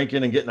and they're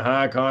drinking and getting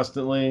high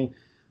constantly.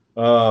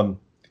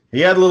 He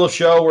had a little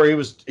show where he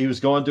was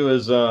going to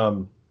his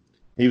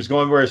he was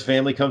going where his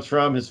family comes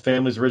from. His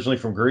family's originally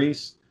from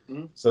Greece,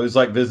 so he's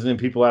like visiting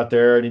people out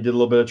there, and he did a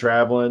little bit of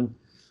traveling.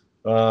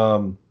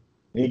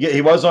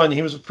 He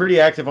was pretty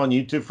active on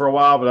YouTube for a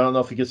while, but I don't know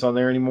if he gets on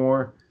there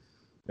anymore.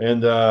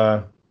 And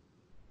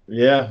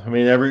yeah, I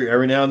mean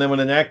every now and then when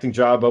an acting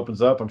job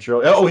opens up, I'm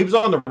sure. Oh, he was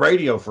on the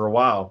radio for a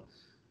while.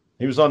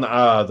 He was on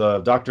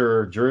the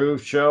Dr. Drew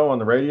show on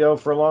the radio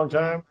for a long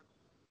time,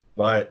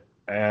 but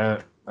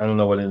I don't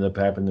know what ended up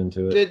happening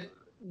to it.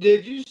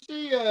 Did you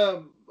see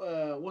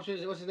what's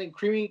his name?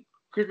 Krispy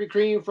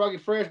Kreme, Froggy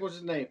Fresh. What's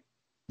his name?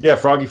 Yeah,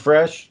 Froggy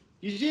Fresh.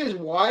 You see his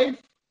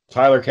wife?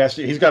 Tyler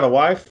Cassidy. He's got a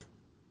wife.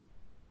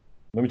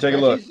 Let me take a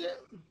look.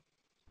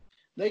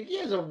 Like he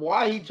has a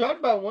wife. He talked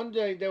about one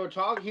day they were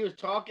talking. He was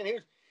talking.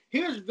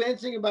 He was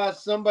venting about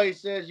somebody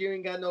says you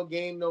ain't got no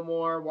game no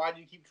more. Why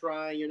do you keep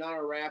trying? You're not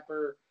a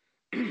rapper.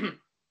 He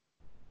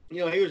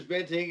was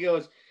venting. He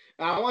goes,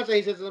 I want to say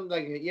he said something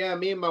like, yeah,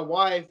 me and my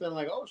wife, and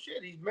like, oh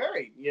shit, he's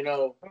married,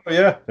 Oh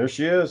yeah, there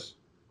she is.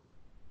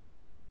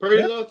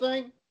 Pretty little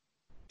thing.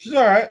 She's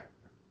all right.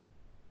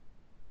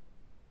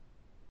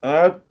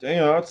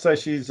 I'd say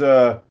she's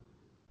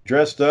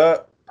dressed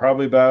up,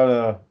 probably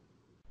about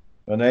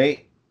an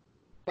 8.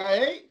 An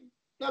 8?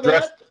 Not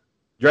bad.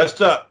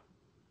 Dressed up.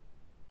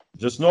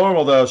 Just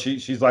normal though.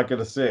 She's like at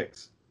a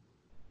 6.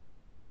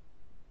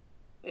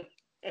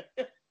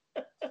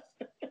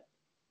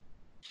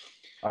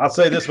 I'll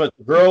say this much: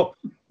 the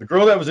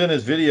girl that was in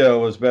his video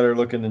was better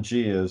looking than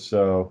she is.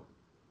 So,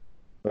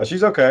 but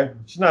she's okay.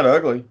 She's not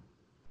ugly.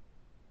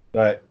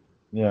 But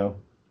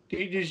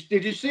Did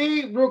you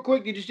see real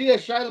quick? Did you see that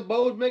Shia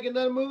LaBeouf was making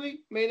that movie?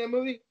 Made that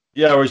movie?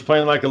 Yeah, where he's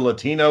playing like a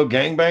Latino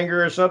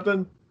gangbanger or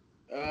something.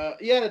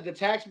 Yeah, the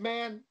tax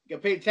man. You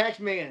got paid tax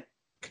man.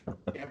 You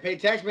got paid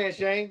tax man,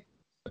 Shane.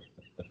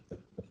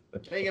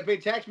 Shane got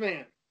paid tax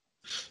man.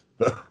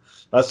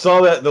 I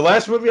saw that. The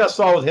last movie I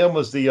saw with him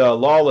was the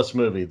Lawless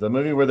movie, the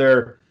movie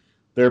where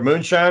they're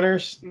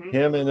moonshiners. Mm-hmm.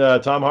 Him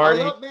and Tom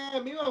Hardy.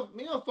 Man, me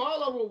and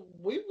Follow,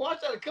 we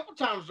watched that a couple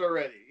times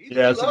already.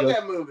 I love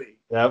that movie.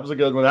 Yeah, it was a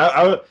good one.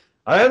 I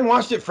hadn't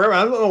watched it forever.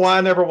 I don't know why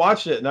I never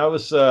watched it, and I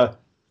was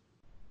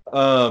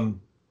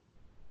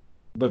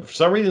but for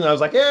some reason I was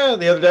like, yeah.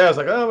 The other day I was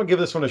like, oh, I'm gonna give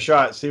this one a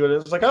shot, see what it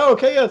is. It's like, oh,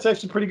 okay, yeah, it's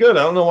actually pretty good.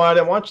 I don't know why I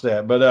didn't watch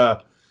that,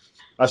 but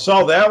I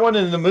saw that one,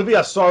 and the movie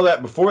I saw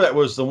that before that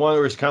was the one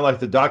where it's kind of like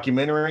the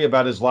documentary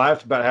about his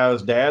life, about how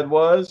his dad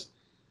was.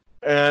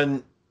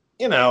 And,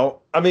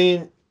 I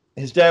mean,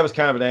 his dad was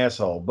kind of an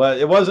asshole, but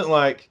it wasn't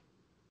like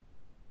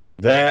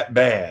that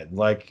bad.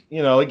 Like,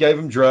 he gave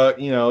him drug,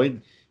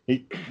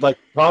 he like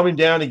calmed him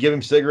down and give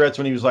him cigarettes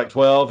when he was like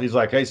 12. He's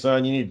like, hey,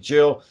 son, you need to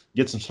chill,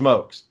 get some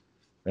smokes,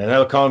 and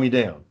that'll calm you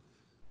down.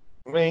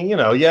 I mean,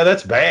 yeah,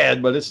 that's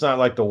bad, but it's not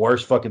like the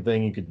worst fucking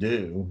thing you could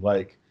do.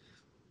 Like,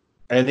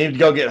 and he'd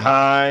go get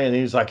high, and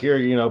he's like,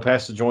 here,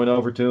 pass the joint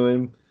over to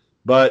him.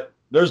 But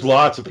there's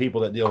lots of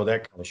people that deal with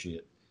that kind of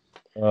shit.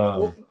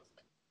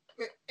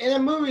 In a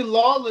movie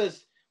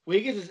Lawless, when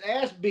he gets his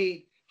ass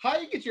beat, how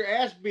do you get your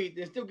ass beat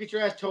and still get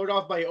your ass towed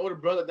off by your older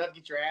brother, not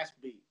get your ass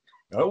beat?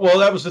 Well,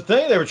 that was the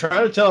thing. They were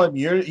trying to tell him,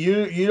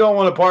 you don't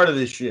want a part of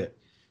this shit.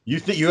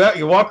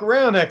 You walk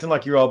around acting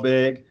like you're all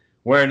big,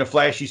 wearing the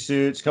flashy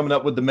suits, coming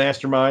up with the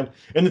mastermind.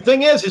 And the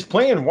thing is, his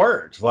plan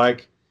worked.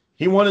 Like,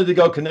 he wanted to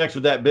go connect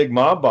with that big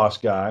mob boss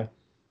guy,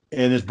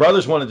 and his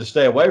brothers wanted to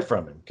stay away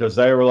from him because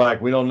they were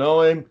like, we don't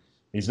know him.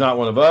 He's not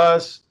one of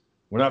us.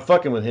 We're not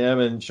fucking with him.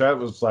 And Shaq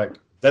was like,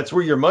 that's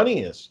where your money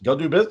is. Go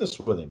do business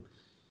with him.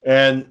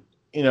 And,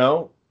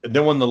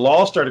 then when the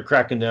law started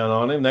cracking down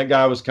on him, that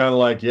guy was kind of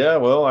like, yeah,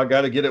 well, I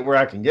got to get it where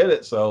I can get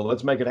it. So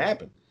let's make it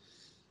happen.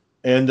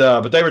 And,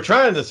 but they were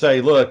trying to say,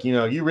 look,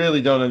 you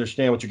really don't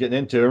understand what you're getting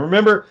into. And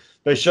remember,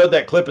 they showed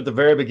that clip at the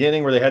very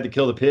beginning where they had to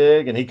kill the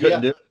pig and he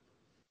couldn't do it.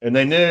 And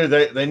they knew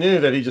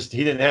that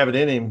he didn't have it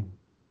in him,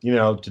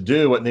 to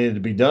do what needed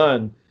to be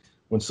done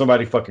when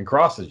somebody fucking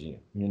crosses you.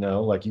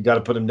 Like you got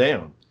to put him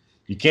down.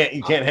 You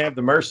can't have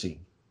the mercy.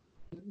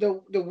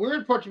 The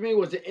weird part to me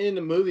was the end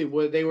of the movie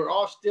where they were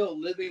all still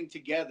living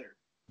together.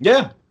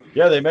 Yeah,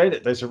 they made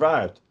it. They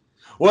survived.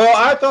 Well,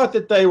 I thought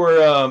that they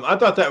were. I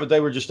thought that they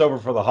were just over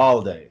for the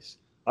holidays.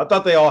 I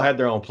thought they all had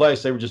their own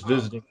place. They were just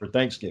visiting for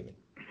Thanksgiving.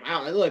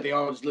 Wow, it looked like they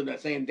all just lived in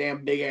that same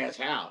damn big ass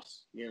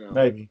house.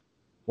 Maybe.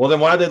 Well, then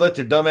why'd they let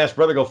their dumbass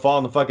brother go fall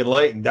in the fucking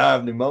lake and die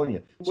of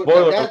pneumonia?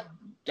 Spoiler.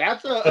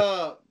 That's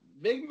a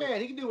big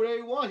man. He can do whatever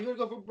he wants. He want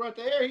to go for a breath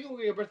of air. He can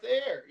get a breath of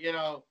air,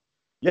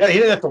 Yeah, he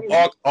didn't have to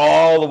walk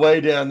all the way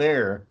down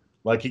there.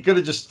 Like, he could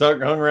have just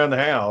hung around the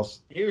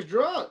house. He was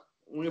drunk.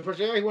 When he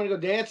first air, he wanted to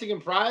go dancing in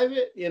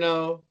private, He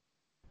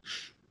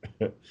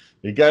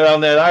got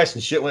on that ice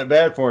and shit went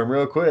bad for him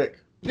real quick.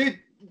 Did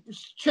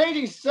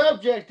changing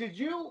subject. Did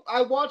you?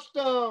 I watched.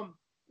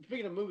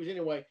 Speaking of movies,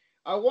 anyway,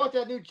 I watched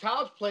that new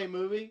Child's Play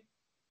movie.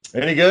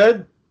 Any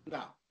good?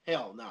 No,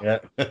 hell no. Yeah.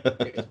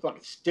 It's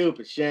fucking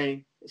stupid,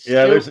 Shane. It's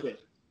Yeah, stupid.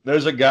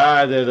 there's a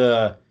guy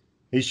that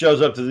he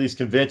shows up to these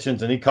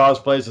conventions and he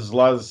cosplays as a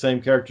lot of the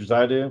same characters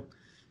I do,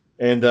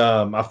 and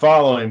I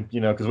follow him,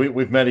 you know, because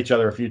we've met each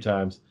other a few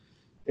times,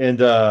 and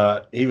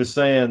he was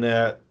saying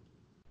that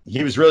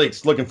he was really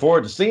looking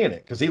forward to seeing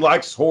it because he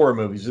likes horror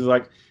movies.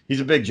 He's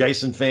a big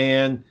Jason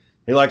fan.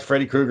 He likes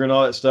Freddy Krueger and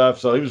all that stuff,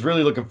 so he was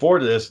really looking forward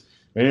to this.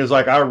 And he was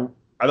like, I don't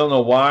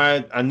know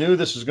why. I knew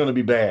this was going to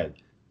be bad.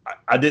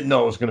 I didn't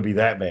know it was going to be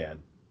that bad.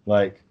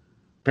 Like,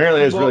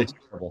 apparently it's really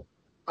terrible.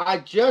 I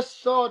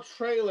just saw a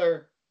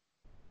trailer.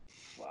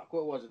 Fuck,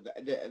 what was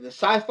it? The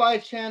Sci-Fi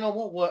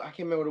Channel. What? I can't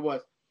remember what it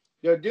was.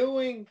 They're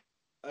doing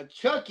a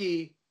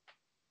Chucky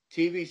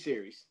TV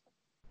series.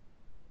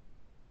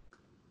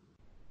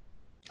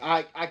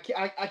 I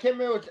can't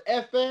remember if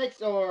it's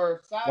FX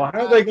or Sci-Fi. Well,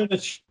 how are they going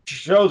to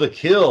show the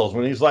kills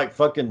when he's like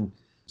fucking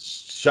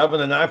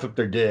shoving a knife up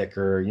their dick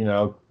or you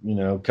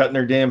know cutting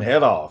their damn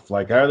head off?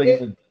 Like, how are they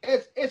going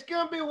to? It's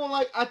gonna be one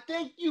like I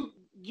think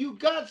you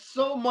got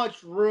so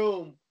much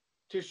room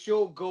to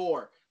show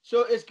gore,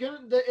 so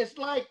it's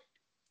like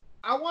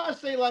I want to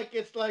say like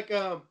it's like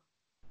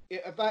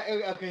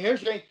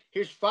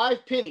here's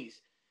 5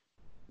 pennies.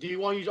 Do you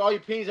want to use all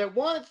your pennies at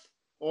once,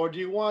 or do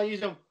you want to use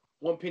them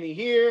 1 penny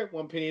here,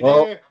 1 penny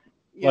there?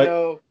 You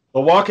know. The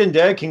Walking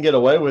Dead can get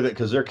away with it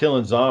because they're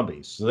killing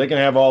zombies, so they can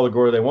have all the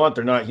gore they want.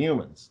 They're not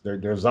humans;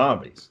 they're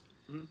zombies.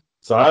 Mm-hmm.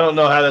 So I don't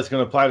know how that's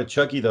going to apply to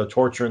Chucky though,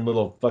 torturing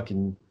little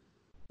fucking,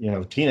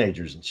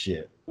 teenagers and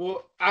shit.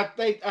 Well, I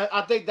think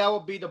that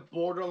would be the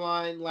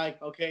borderline.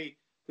 Like, okay,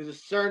 there's a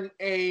certain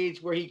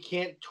age where he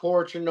can't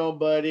torture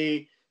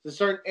nobody. There's a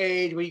certain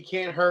age where he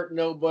can't hurt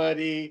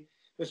nobody.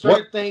 There's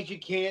certain things you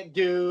can't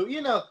do.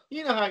 You know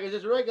how it goes.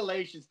 There's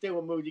regulations still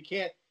with movies.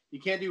 You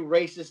can't do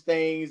racist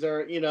things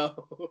or.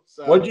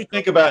 So. What did you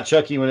think about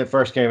Chucky when it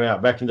first came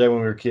out back in the day when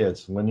we were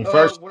kids? When I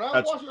watched it when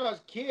I was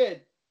a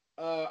kid,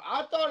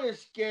 I thought it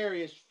was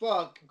scary as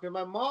fuck because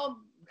my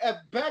mom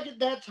back at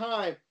that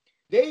time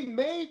they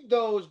made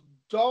those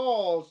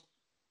dolls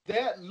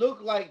that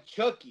look like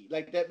Chucky,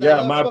 like that.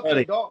 Yeah, My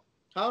Buddy. Doll.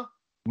 Huh?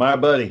 My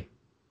Buddy.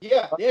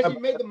 Yeah, they actually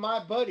made the My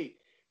Buddy.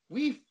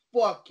 We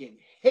fucking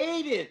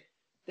hated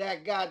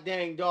that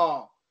goddamn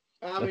doll.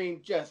 I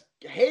mean, just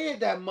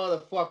hated that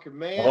motherfucker,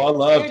 man. Oh,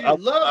 I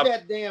love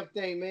that damn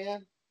thing,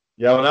 man.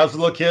 Yeah, when I was a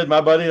little kid, My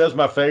Buddy, that was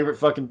my favorite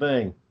fucking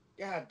thing.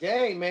 God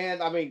dang,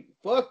 man. I mean,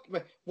 fuck,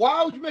 man.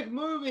 Why would you make a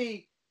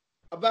movie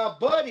about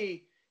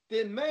Buddy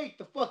then make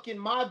the fucking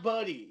My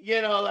Buddy?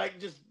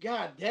 Just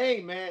god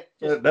dang, man.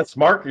 That's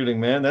marketing,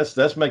 man.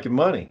 That's making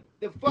money.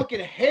 The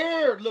fucking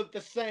hair looked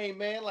the same,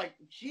 man. Like,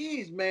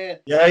 jeez, man.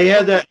 Yeah, he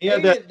had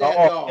that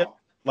doll.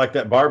 Like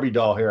that Barbie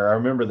doll hair. I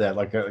remember that,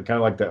 like kind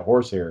of like that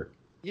horse hair.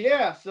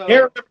 Yeah, so I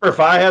can't remember if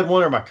I had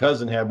one or my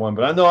cousin had one,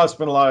 but I know I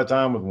spent a lot of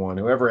time with one.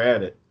 Whoever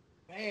had it.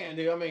 Man,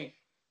 dude, I mean,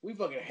 we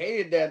fucking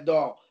hated that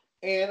doll,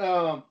 and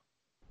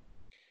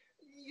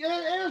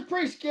yeah, it was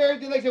pretty scary.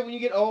 Then, like I said, when you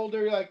get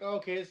older, you're like,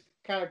 okay, it's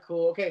kind of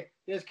cool. Okay,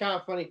 it's kind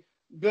of funny.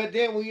 But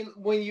then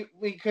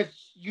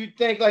because you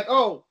think like,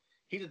 oh,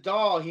 he's a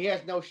doll, he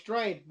has no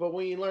strength. But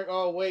when you learn,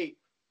 oh wait,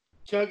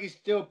 Chucky's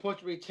still supposed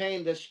to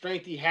retain the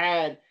strength he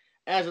had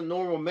as a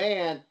normal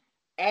man,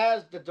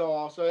 as the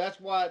doll. So that's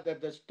why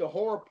the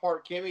horror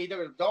part came in. He's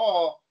a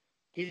doll,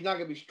 he's not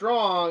gonna be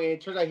strong, and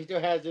it turns out he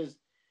still has his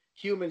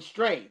human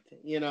strength.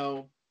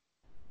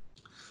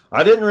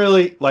 I didn't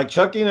really like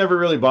Chucky. Never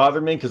really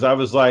bothered me because I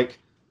was like,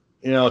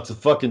 it's a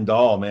fucking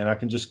doll, man. I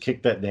can just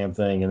kick that damn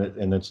thing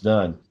and it's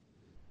done.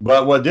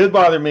 But what did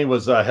bother me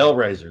was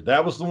Hellraiser.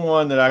 That was the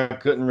one that I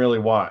couldn't really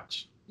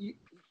watch.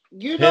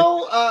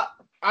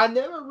 I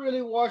never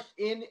really watched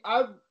any.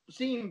 I've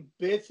seen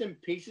bits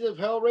and pieces of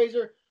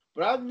Hellraiser,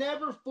 but I've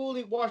never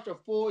fully watched a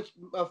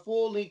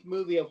full length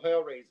movie of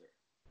Hellraiser.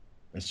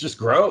 It's just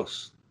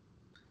gross.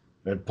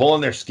 They're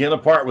pulling their skin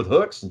apart with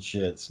hooks and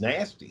shit. It's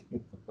nasty.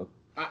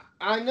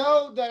 I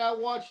know that I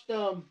watched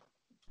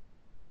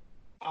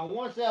I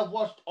want to say I've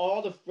watched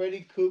all the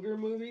Freddy Krueger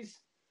movies.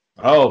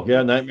 Oh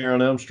yeah, Nightmare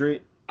on Elm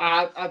Street.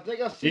 I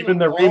think I've seen even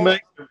the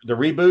remake, the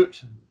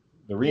reboot,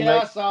 the remake. Yeah,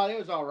 I saw it. It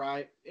was all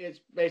right. It's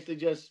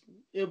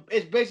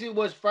basically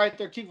was Friday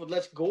the 13th with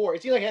less gore.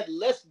 It seemed like it had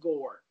less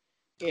gore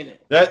in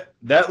it.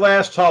 That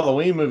last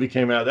Halloween movie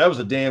came out. That was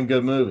a damn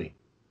good movie.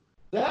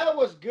 That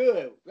was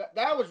good.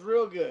 That was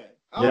real good.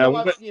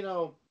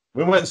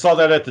 We went and saw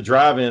that at the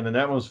drive-in, and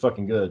that one was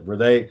fucking good. Where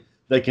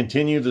they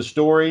continue the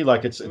story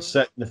like it's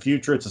set in the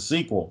future. It's a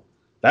sequel.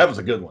 That was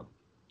a good one.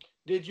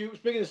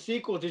 Speaking of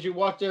sequels, did you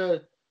watch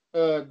the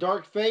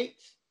Dark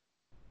Fates?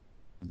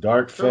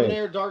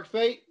 Terminator Dark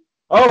Fate?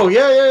 Oh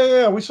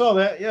yeah. We saw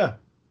that. Yeah.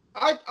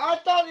 I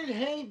thought it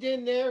hanged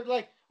in there.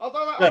 Like I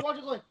watched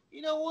it like,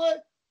 you know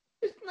what?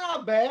 It's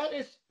not bad.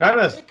 It's kind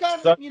of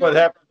sucks what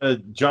happened to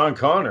John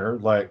Connor.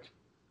 Like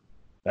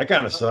that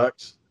kind of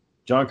sucks.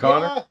 John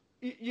Connor.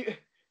 Yeah,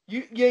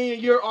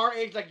 you're our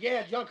age. Like,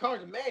 yeah, John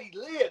Connor's a man. He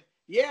lived.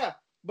 Yeah,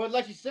 but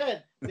like you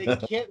said, they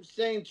kept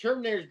saying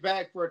Terminator's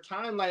back for a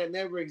timeline that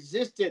never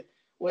existed.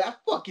 Well, that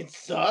fucking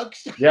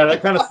sucks. Yeah,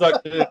 that kind of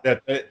sucked too,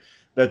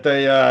 that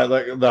they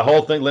like the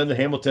whole thing. Linda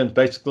Hamilton's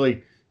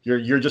basically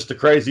you're just a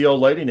crazy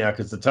old lady now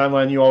because the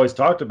timeline you always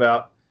talked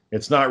about,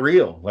 it's not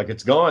real. Like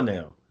it's gone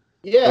now.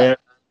 Yeah. And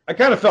I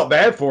kind of felt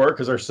bad for her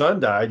because her son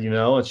died,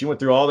 and she went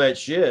through all that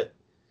shit,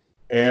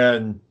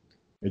 and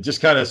it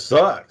just kind of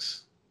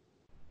sucks.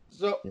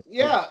 So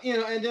yeah,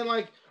 and then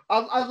like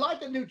I like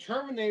the new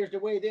Terminators the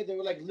way they did. They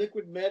were like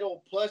liquid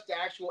metal plus the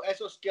actual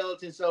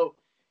exoskeleton, so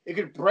it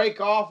could break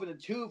off into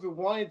two if it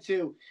wanted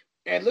to.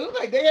 And it looked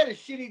like they had a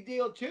shitty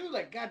deal too.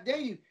 Like,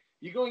 goddamn,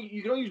 you're going to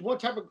use one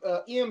type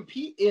of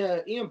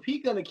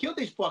EMP gun to kill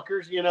these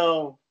fuckers,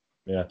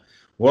 Yeah.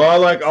 Well, I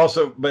like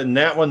also, but in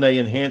that one they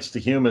enhanced the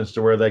humans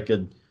to where they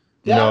could.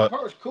 That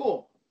part was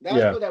cool. That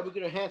was cool that we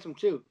could enhance them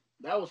too.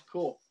 That was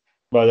cool.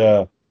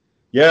 But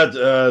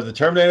the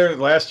Terminator,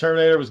 the last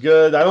Terminator was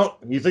good.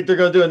 You think they're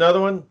going to do another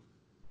one?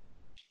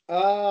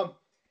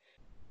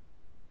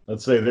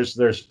 Let's see.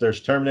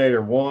 There's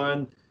Terminator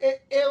 1.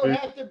 It would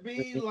have to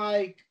be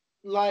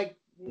like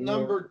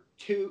number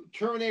 2,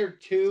 Terminator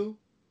 2.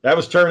 That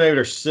was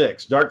Terminator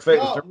 6. Dark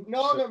Fate.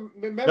 No.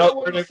 Remember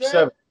what he said?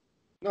 7.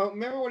 No,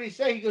 remember what he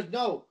said? He goes,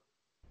 no.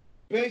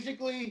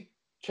 Basically,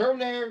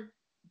 Terminator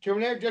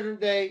Judgment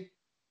Day,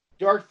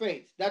 Dark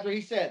Fates. That's what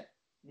he said.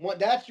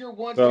 That's your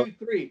 1, 2,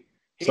 3.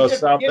 He so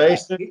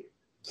Salvation. He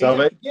said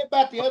forget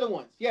about the other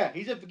ones. Yeah,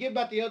 he said forget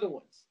about the other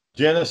ones.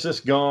 Genesis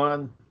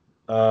gone.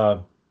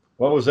 What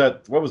was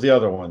that? What was the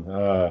other one?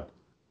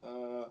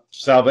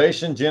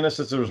 Salvation,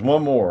 Genesis. There was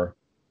one more.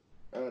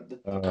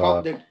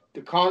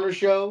 The Connor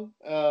Show.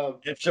 Well,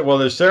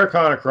 there's Sarah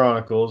Connor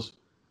Chronicles.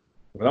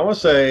 But I want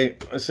to say,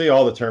 let's see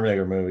all the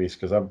Terminator movies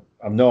because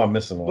I know I'm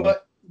missing one.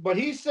 But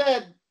he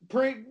said,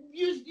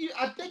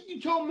 I think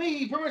you told me,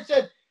 he pretty much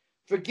said,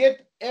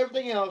 forget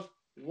everything else.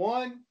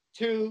 1,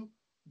 2,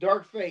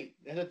 Dark Fate.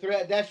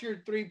 That's your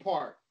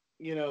 3-part,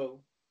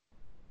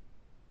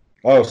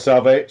 Oh,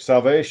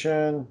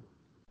 Salvation.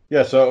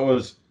 Yeah, so it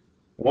was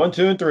 1,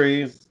 2, and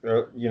 3,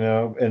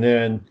 and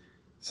then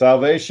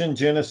Salvation,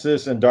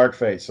 Genesis, and Dark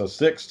Fate. So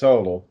 6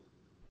 total.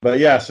 But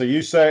yeah, so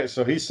he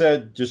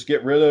said just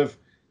get rid of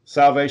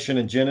Salvation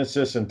and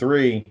Genesis and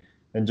 3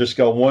 and just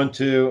go 1,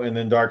 2, and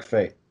then Dark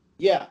Fate.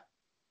 Yeah.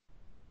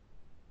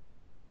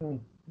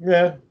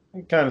 Yeah, I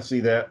can kind of see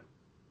that.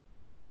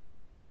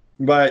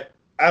 But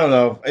I don't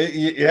know.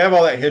 You have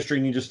all that history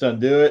and you just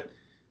undo it.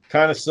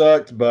 Kind of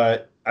sucked,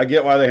 but I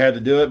get why they had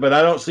to do it. But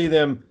I don't see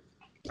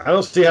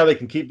how they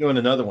can keep doing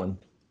another one.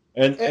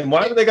 And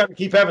why do they got to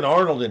keep having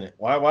Arnold in it?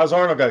 Why's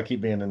Arnold got to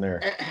keep being in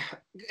there?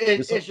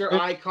 It's your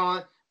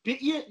icon.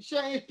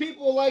 It's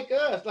people like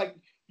us. Like,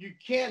 you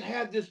can't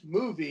have this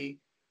movie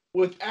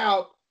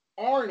without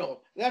Arnold.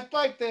 That's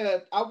like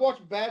I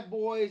watched Bad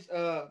Boys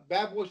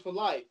for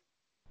Life.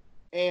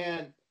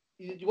 And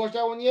you watch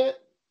that one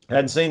yet?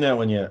 Hadn't seen that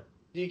one yet.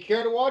 Do you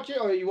care to watch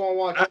it, or you want to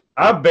watch it?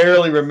 I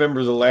barely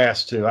remember the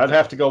last 2. I'd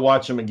have to go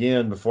watch them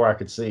again before I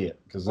could see it.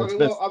 I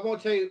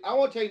won't tell you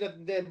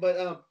nothing then.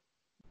 But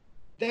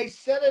they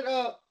set it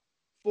up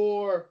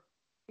for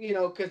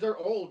because they're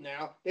old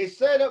now. They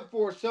set it up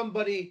for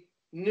somebody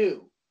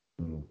new.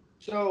 Mm.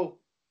 So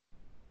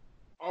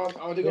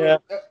are they going? Yeah.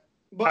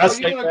 But are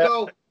you going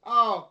to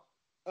go?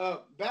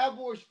 Bad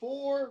Boys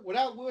 4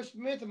 without Will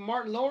Smith and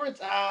Martin Lawrence?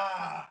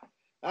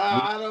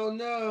 I don't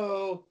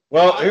know.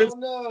 Well,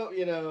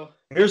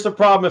 Here's the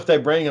problem if they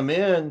bring them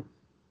in.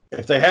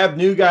 If they have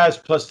new guys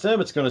plus them,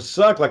 it's going to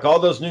suck. Like all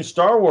those new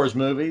Star Wars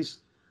movies.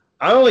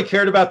 I only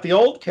cared about the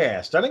old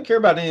cast. I didn't care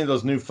about any of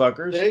those new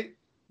fuckers.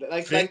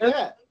 Like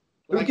that.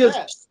 Who gives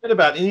a shit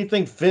about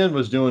anything Finn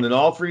was doing in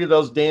all 3 of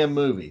those damn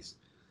movies?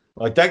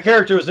 Like that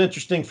character was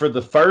interesting for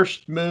the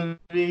first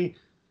movie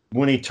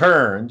when he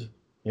turned.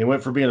 He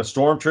went from being a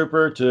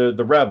stormtrooper to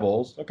the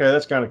rebels. Okay,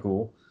 that's kind of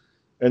cool.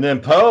 And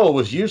then Poe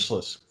was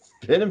useless.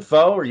 Finn and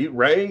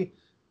Rey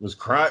was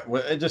crying.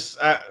 It just,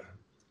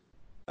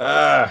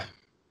 the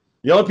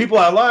only people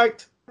I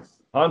liked,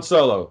 Han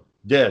Solo,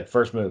 dead,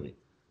 first movie.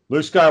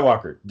 Luke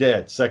Skywalker,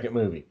 dead, second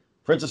movie.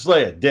 Princess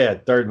Leia,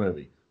 dead, third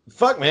movie.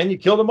 Fuck, man, you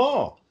killed them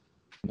all.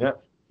 Yeah,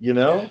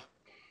 Yeah.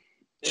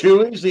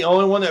 Chewie's the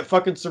only one that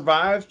fucking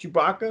survives,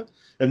 Chewbacca.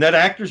 And that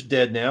actor's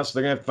dead now, so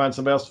they're going to have to find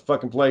somebody else to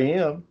fucking play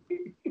him.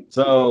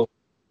 So,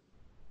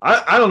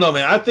 I don't know,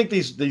 man. I think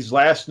these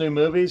last new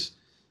movies,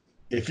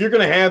 if you're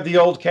going to have the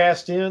old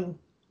cast in,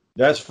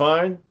 that's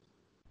fine.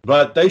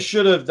 But they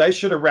should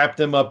have wrapped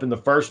them up in the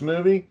first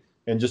movie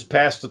and just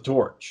passed the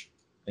torch.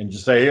 And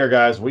just say, here,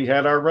 guys, we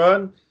had our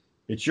run.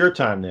 It's your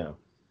time now.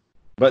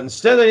 But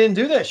instead, they didn't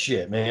do that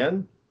shit,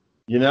 man.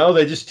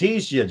 They just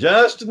teased you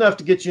just enough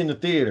to get you in the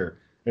theater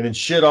and then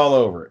shit all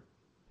over it.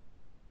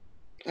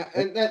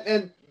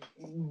 And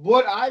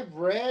what I've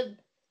read,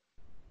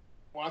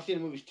 well, I've seen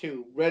the movies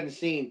too, read and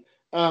seen.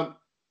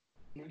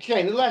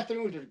 Shane, the last 3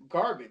 movies are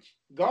garbage.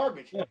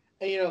 Yeah.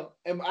 And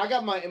and I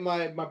got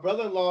my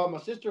brother-in-law,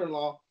 my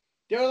sister-in-law.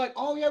 They're like,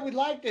 "Oh yeah, we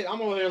liked it."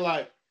 I'm over there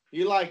like,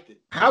 "You liked it?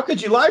 How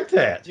could you like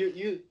that?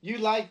 You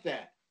liked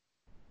that?"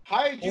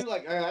 How did you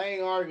like? I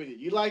ain't arguing with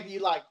you. You liked it. You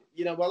liked it.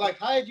 You know, but like,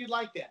 how did you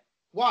like that?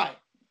 Why?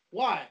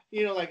 Why?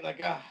 You know, like.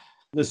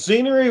 The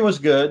scenery was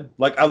good.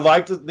 Like I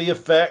liked the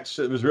effects.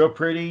 It was real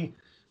pretty,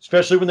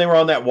 especially when they were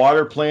on that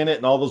water planet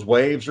and all those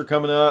waves are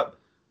coming up.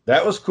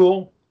 That was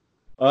cool.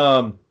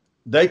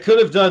 They could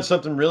have done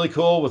something really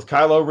cool with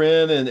Kylo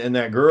Ren and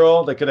that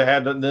girl. They could have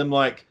had them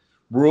like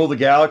rule the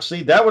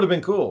galaxy. That would have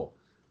been cool.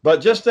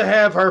 But just to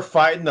have her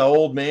fighting the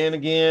old man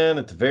again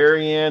at the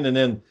very end, and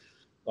then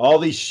all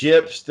these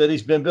ships that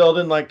he's been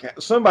building,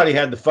 like somebody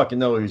had to fucking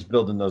know he was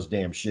building those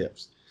damn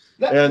ships.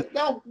 That's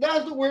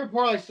the weird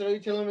part. Like, so you're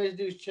telling me this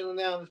dude's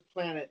chilling out on this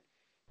planet,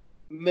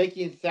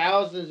 making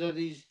thousands of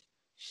these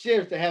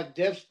ships that have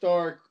Death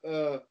Star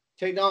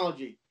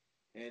technology,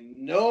 and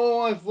no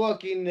one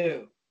fucking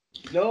knew.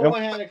 No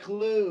one had a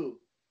clue.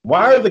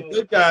 Why are the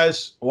good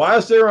guys? Why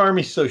is their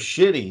army so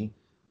shitty?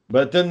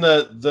 But then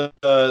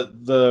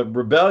the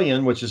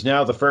rebellion, which is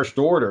now the First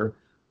Order,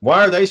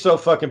 why are they so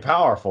fucking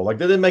powerful? Like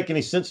that didn't make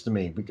any sense to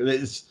me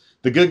because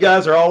the good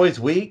guys are always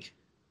weak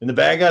and the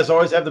bad guys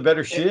always have the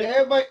better shit.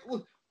 Everybody,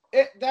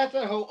 that's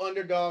a whole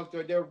underdog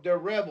story. They're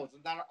rebels.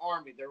 It's not an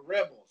army. They're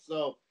rebels.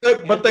 So,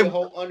 but they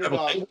whole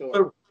underdog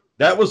story.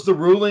 That was the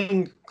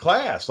ruling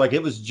class. Like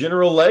it was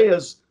General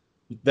Leia's.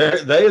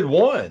 They had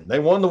won. They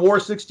won the war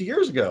 60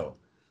 years ago.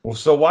 Well,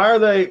 so why are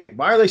they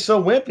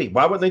so wimpy?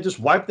 Why wouldn't they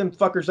just wipe them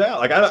fuckers out?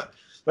 Like I don't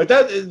like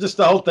that. Just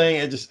the whole thing.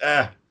 It just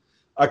I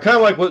kind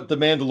of like what the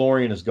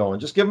Mandalorian is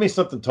going. Just give me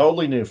something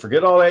totally new.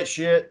 Forget all that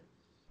shit,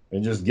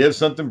 and just give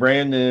something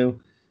brand new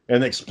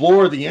and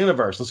explore the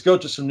universe. Let's go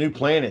to some new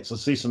planets.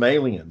 Let's see some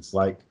aliens.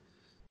 Like,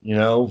 you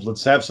know,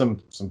 let's have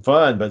some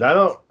fun. But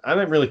I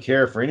didn't really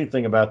care for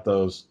anything about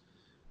those,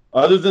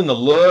 other than the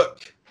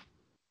look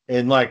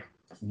and like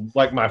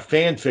my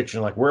fan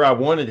fiction, like where I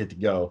wanted it to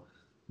go.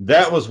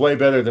 That was way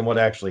better than what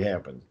actually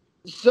happened.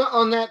 So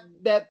on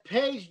that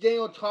page,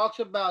 Daniel talks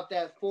about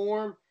that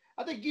form.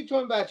 I think you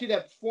talking about too,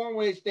 that form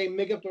where they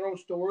make up their own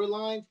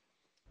storylines.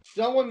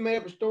 Someone made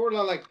up a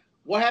storyline like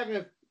what happened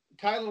if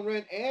Kylo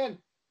Ren and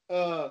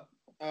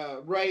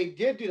Rey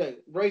did do that.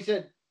 Rey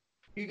said,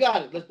 "You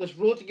got it. Let's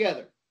rule it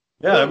together."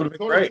 Yeah, that would have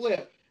been great.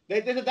 Flip.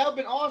 They said that would have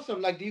been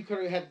awesome. Like you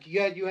could have had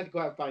you had to go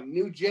out and find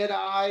new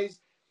Jedis.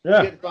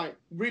 Yeah, you had to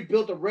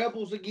rebuild the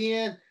rebels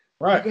again.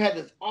 Right. You had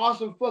this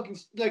awesome fucking,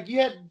 like, you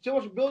had so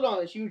much to build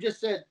on it. She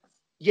just said,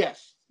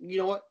 yes. You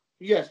know what?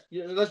 Yes.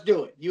 Let's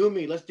do it. You and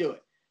me, let's do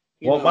it.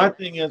 My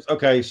thing is,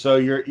 okay, so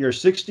you're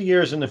 60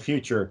 years in the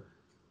future.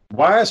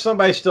 Why is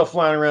somebody still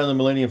flying around the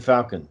Millennium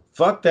Falcon?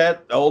 Fuck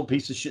that old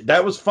piece of shit.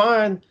 That was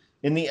fine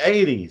in the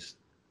 80s.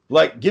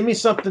 Like, give me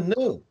something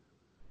new.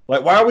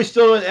 Like, why are we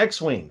still in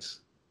X-Wings?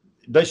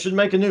 They should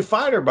make a new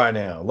fighter by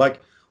now. Like,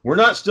 we're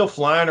not still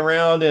flying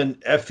around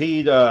in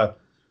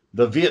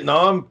the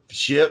Vietnam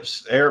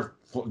ships,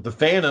 the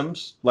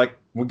Phantoms. Like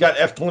we got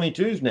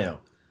F-22s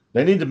now.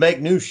 They need to make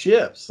new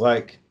ships.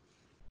 Like,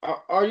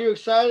 are you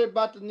excited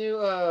about the new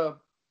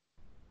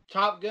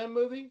Top Gun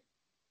movie?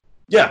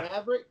 Yeah,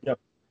 Maverick. Yeah,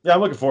 I'm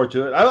looking forward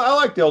to it. I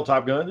like the old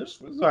Top Gun.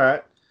 It's all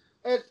right.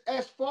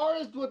 As far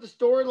as what the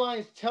storyline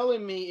is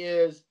telling me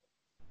is,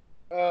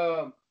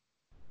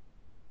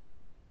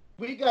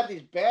 we got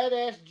these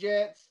badass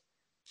jets.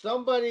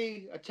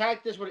 Somebody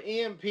attacked us with an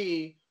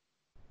EMP.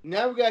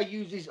 Now we gotta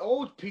use these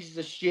old pieces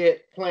of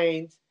shit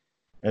planes.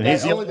 And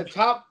he's only the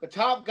top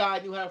guy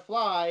knew how to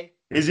fly.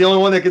 He's the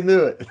only one that can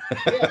do it.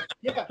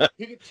 yeah.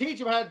 He could teach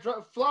him how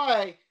to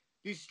fly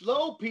these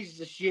slow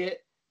pieces of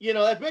shit. You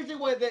know, that's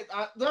basically that's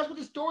what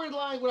the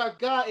storyline what I've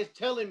got is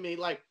telling me.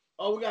 Like,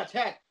 oh, we got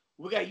attacked.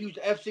 We got to use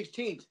the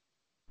F-16s.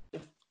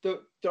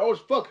 The old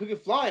fuck who can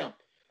fly them.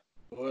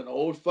 Well, an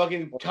old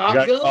fucking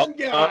Top Gun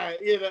guy,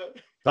 you know.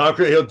 Tom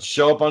Cruise, he'll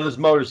show up on his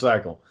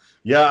motorcycle.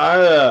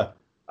 Yeah,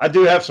 I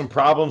do have some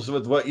problems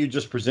with what you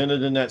just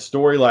presented in that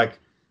story. Like,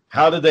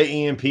 how did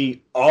they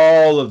EMP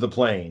all of the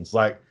planes?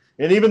 Like,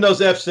 and even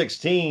those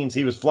F-16s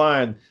he was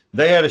flying,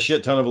 they had a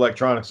shit ton of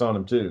electronics on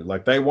them too.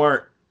 Like, it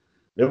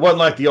wasn't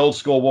like the old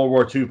school World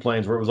War II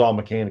planes where it was all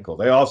mechanical.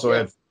 They also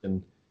had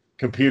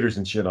computers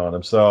and shit on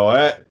them.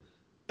 So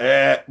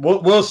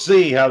we'll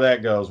see how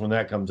that goes when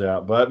that comes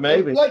out. But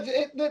maybe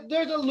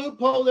there's a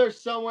loophole there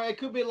somewhere. It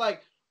could be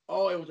like,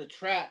 oh, it was a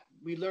trap.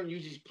 We learned to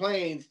use these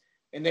planes,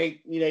 and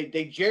they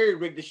jerry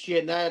rigged the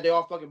shit. Now they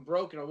all fucking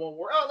broken or won't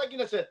work. Oh, like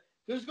you said,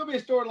 there's gonna be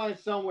a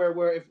storyline somewhere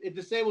where if it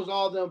disables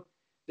all of them,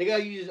 they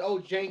gotta use these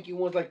old janky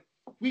ones. Like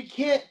we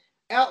can't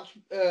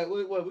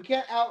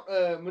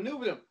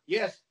maneuver them.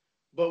 Yes,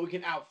 but we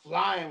can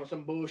outfly them with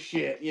some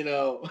bullshit. You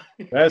know.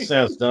 That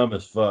sounds dumb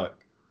as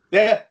fuck.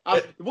 Yeah,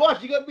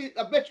 watch.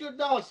 I bet you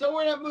 $1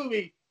 somewhere in that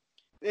movie.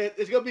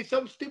 There's gonna be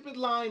some stupid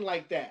line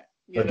like that.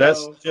 But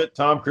that's shit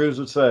Tom Cruise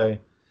would say.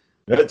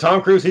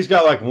 Tom Cruise, he's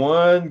got like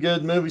one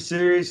good movie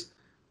series.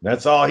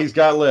 That's all he's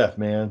got left,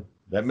 man.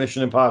 That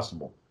Mission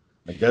Impossible.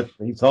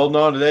 He's holding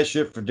on to that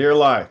shit for dear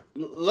life.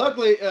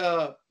 Luckily,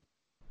 the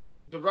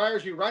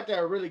writers who write that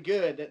are really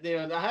good.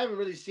 I haven't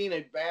really seen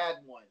a bad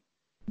one.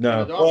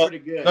 No, they're all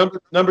pretty good.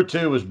 Number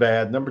 2 was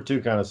bad. Number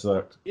 2 kind of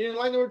sucked. You didn't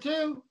like number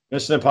 2?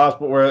 Mission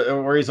Impossible,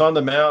 where he's on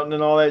the mountain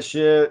and all that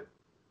shit.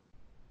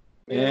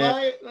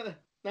 Like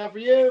not for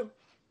you.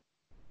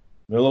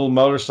 The little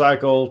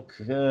motorcycle,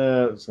 it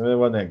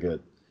wasn't that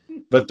good.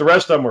 But the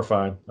rest of them were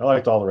fine. I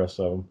liked all the rest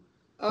of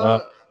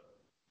them.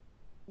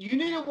 You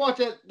need to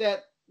watch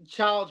that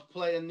Child's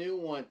Play, a new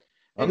one.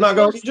 I'm not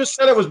going. You just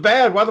said it was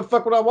bad. Why the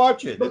fuck would I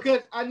watch it?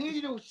 Because I need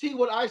you to see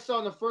what I saw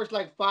in the first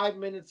 5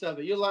 minutes of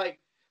it. You're like,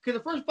 because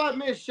the first 5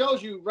 minutes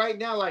shows you right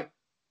now,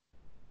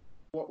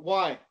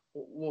 why,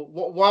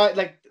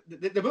 like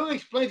the movie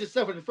explains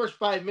itself in the first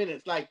 5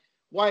 minutes,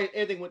 why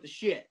everything went to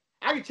shit.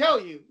 I can tell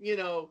you,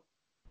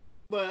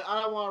 but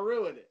I don't want to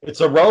ruin it.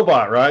 It's a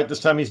robot, right? This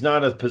time he's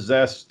not a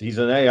possessed. He's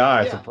an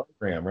AI. It's a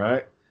program,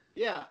 right?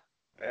 Yeah.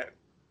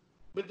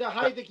 But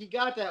how do you think he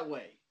got that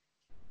way?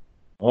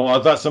 Oh,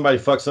 I thought somebody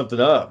fucked something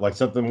up, like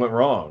something went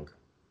wrong.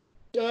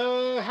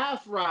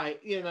 Half right,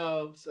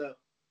 so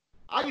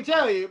I can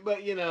tell you, but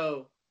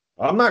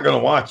I'm not gonna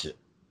watch it.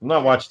 I'm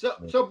not watching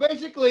it. So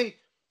basically,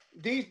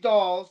 these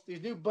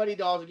new buddy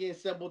dolls are getting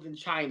assembled in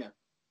China.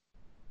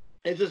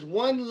 It's this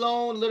one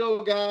lone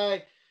little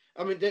guy.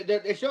 I mean,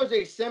 it shows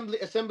the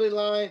assembly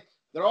line.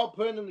 They're all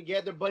putting them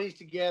together, buddies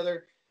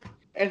together.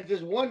 And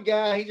there's one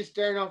guy, he's just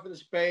staring off into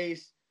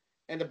space.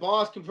 And the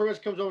boss comes over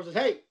and says,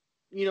 hey,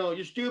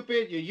 you're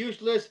stupid, you're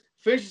useless.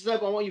 Finish this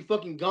up, I want you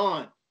fucking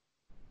gone.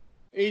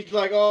 And he's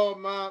like, oh,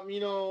 mom,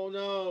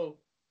 no.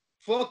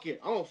 Fuck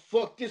it. I'm going to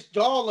fuck this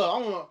doll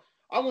up.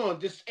 I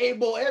want to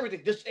disable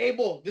everything.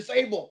 Disable.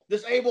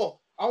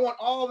 I want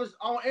all of this.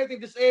 I want everything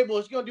disabled.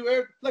 It's going to do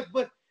everything.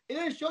 But it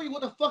didn't show you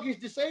what the fuck he's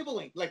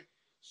disabling.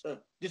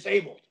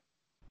 Disabled.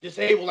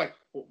 Like,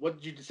 what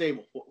did you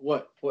disable?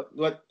 What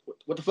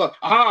the fuck?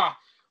 Aha!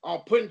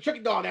 I'm putting Tricky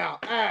Doll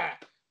out. Ah!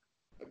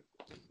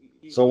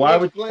 So why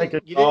would you think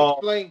you didn't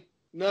explain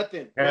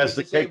nothing? Has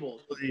the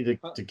capability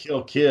to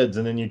kill kids,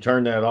 and then you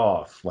turn that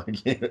off?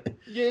 Whatever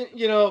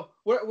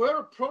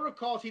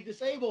protocols he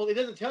disabled, it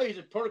doesn't tell you it's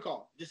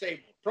protocol.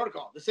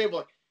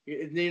 Disable.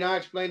 You're not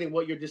explaining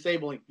what you're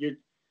disabling.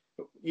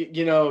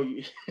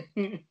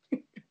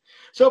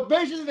 So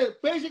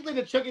basically,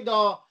 the Chucky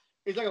doll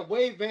is like a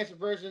way advanced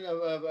version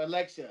of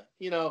Alexa.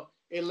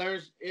 It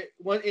learns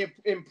when it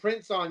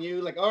imprints on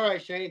you. Like, all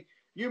right, Shane.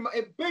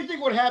 Basically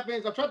what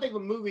happens, I'm trying to think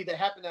of a movie that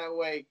happened that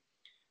way.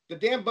 The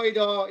damn buddy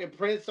doll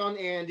imprints on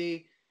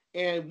Andy,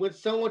 and when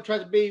someone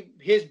tries to be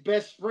his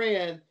best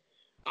friend,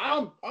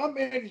 I'm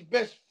Andy's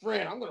best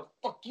friend. I'm gonna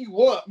fuck you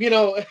up.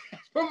 That's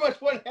pretty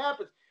much what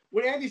happens.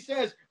 When Andy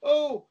says,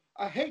 oh,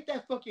 I hate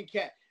that fucking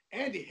cat.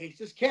 Andy hates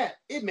this cat.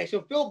 It makes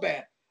him feel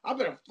bad. I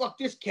better fuck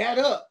this cat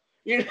up.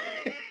 That's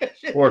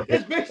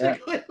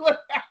basically what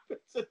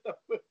happens in the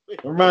movie.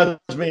 It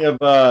reminds me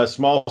of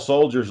Small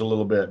Soldiers a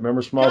little bit.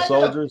 Remember Small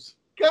Soldiers?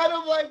 Kind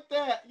of like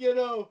that,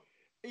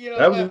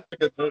 That was a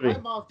good movie. My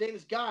mom's dating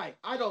this guy.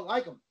 I don't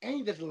like him.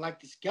 Andy doesn't like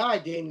this guy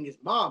dating his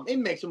mom. It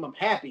makes him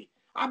unhappy.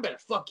 I better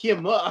fuck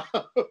him up.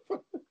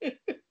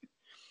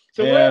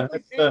 So when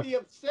Andy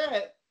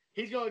upset,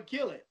 he's gonna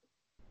kill it.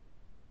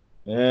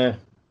 Yeah.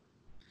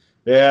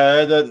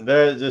 I'm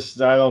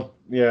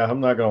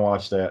not gonna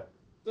watch that.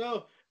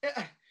 So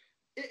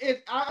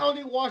I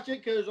only watched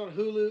it because it was on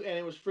Hulu and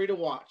it was free to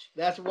watch.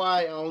 That's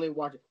why I only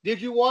watched it. Did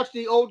you watch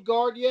The Old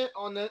Guard yet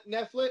on the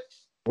Netflix?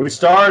 We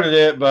started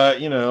it, but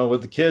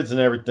with the kids and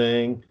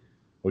everything,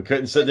 we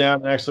couldn't sit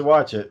down and actually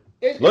watch it.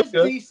 It's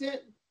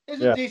decent.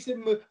 It's a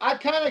decent movie. I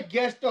kind of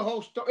guessed the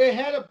whole story. It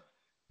had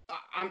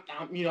I'm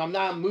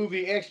not a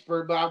movie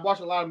expert, but I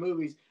watched a lot of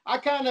movies. I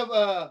kind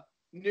of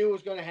knew it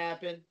was going to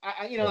happen.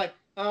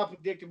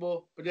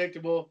 Predictable. That's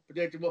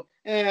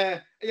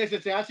the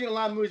thing. I've seen a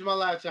lot of movies in my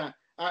lifetime.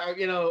 I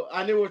knew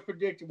it was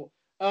predictable.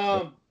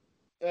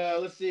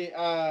 Let's see.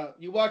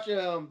 You watch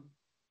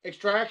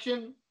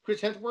Extraction? Chris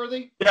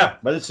Hemsworthy? Yeah,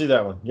 I did see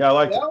that one. Yeah, I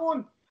liked that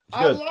one.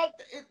 I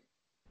liked it.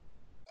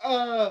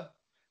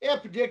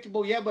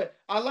 Predictable. Yeah, but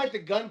I like the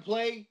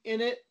gunplay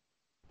in it.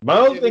 My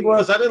only thing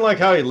was I didn't like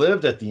how he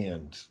lived at the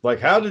end. Like,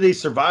 how did he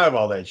survive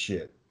all that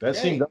shit? That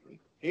seemed.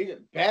 He's a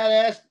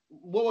badass.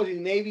 What was he?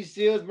 Navy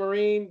SEALs,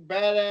 Marine,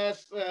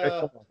 badass.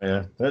 Come on,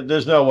 man.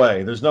 There's no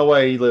way. There's no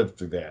way he lived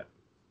through that.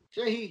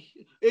 So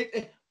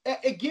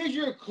it gives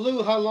you a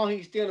clue how long he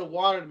can stay in the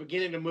water at the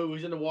beginning of the movie.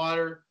 He's in the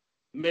water,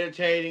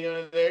 meditating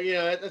under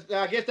there.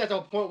 I guess that's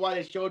the point why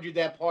they showed you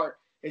that part,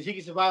 is he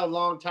can survive a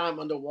long time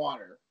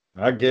underwater.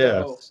 I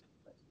guess.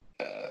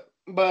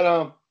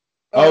 So,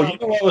 you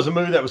know what was a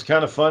movie that was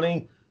kind of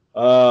funny?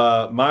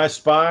 My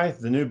Spy,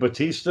 the new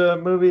Batista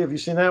movie. Have you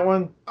seen that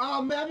one?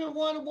 Oh man, I've been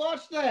wanting to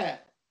watch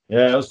that.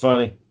 Yeah, it was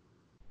funny.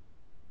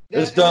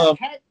 It's dumb.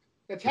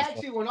 The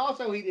taxi one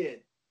also he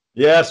did.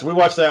 Yes, we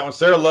watched that one.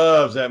 Sarah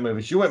loves that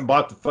movie. She went and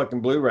bought the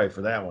fucking Blu-ray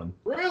for that one.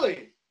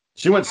 Really?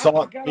 She went and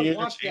saw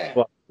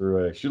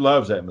it. She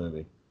loves that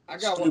movie. I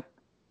got one.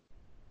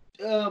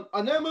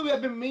 Another movie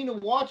I've been meaning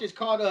to watch is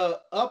called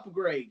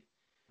Upgrade.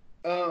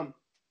 I'll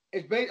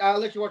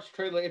let you watch the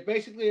trailer. It's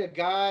basically a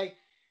guy.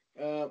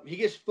 He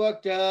gets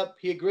fucked up.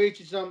 He agrees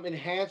to some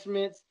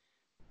enhancements,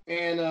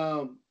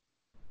 and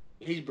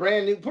he's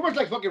brand new, pretty much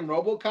like fucking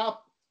RoboCop,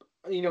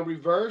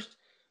 reversed.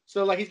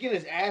 So like he's getting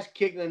his ass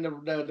kicked, and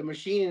the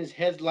machine in his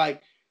head's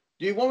like,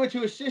 Do you want me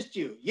to assist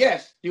you?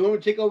 Yes. Do you want me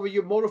to take over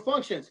your motor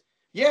functions?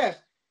 Yes.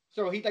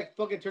 So he like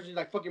fucking turns into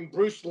like fucking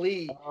Bruce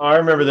Lee. Oh, I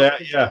remember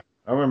that. Yeah,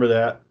 I remember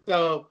that.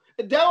 So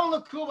that one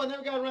looked cool, but I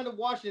never got around to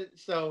watching it.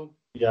 So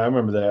yeah, I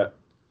remember that.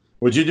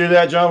 Would you do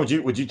that, John?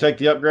 Would you take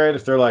the upgrade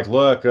if they're like,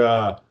 look,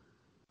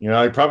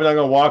 you're probably not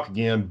gonna walk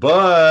again,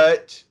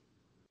 but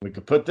we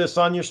could put this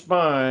on your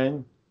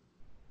spine,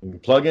 you can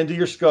plug into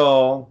your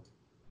skull,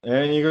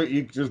 and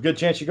there's a good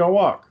chance you're gonna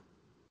walk.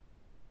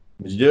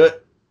 Would you do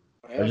it?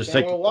 Or just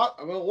take? I'm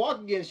gonna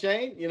walk again,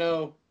 Shane.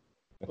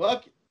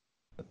 Fuck it.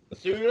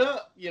 Suit it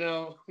up.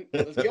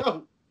 Let's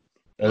go.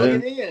 Plug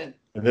it in.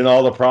 And then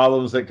all the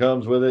problems that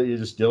comes with it, you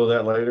just deal with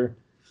that later.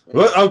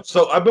 Well,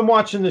 so I've been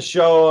watching this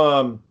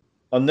show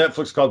on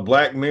Netflix called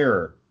Black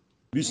Mirror.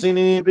 Have you seen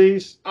any of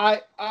these?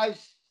 I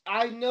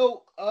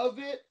know of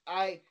it.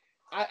 I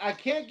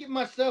can't get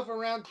myself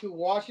around to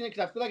watching it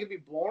because I feel like it'd be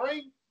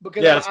boring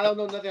because I don't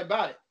know nothing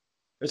about it.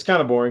 It's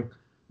kind of boring,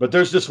 but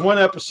there's this one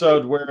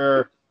episode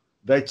where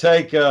they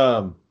take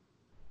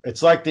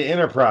it's like the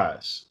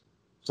Enterprise.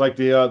 It's like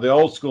the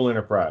old school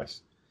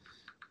Enterprise,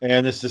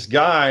 and it's this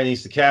guy, and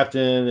he's the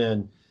captain.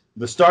 And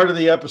the start of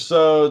the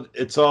episode,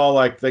 it's all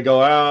like they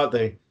go out.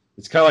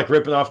 It's kind of like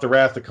ripping off the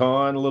Wrath of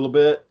Khan a little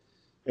bit,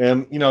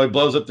 and he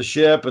blows up the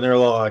ship, and they're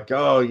all like,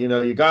 "Oh,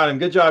 you got him,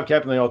 good job,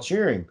 Captain." They all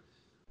cheer him.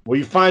 Well,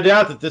 you find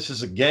out that this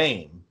is a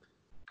game,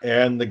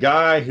 and the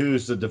guy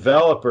who's the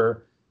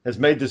developer has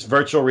made this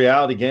virtual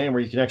reality game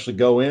where you can actually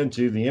go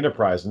into the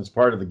Enterprise, and it's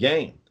part of the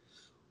game.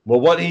 Well,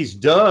 what he's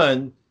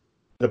done,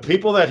 the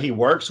people that he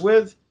works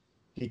with,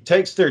 he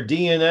takes their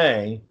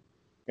DNA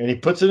and he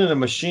puts it in a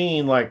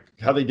machine like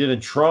how they did in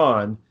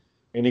Tron,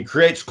 and he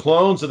creates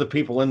clones of the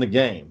people in the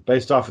game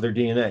based off of their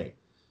DNA.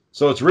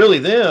 So it's really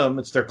them,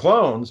 it's their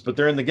clones, but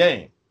they're in the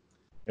game.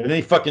 And then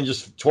he fucking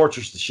just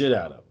tortures the shit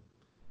out of them.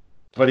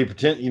 But he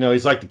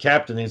he's like the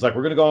captain. He's like,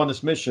 we're going to go on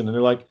this mission. And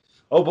they're like,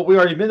 oh, but we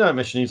already been on that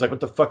mission. He's like, what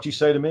the fuck did you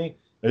say to me?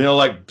 And they'll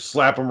like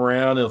slap him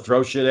around. They'll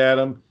throw shit at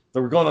him.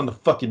 But we're going on the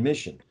fucking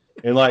mission.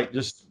 And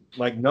just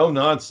no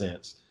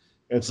nonsense.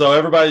 And so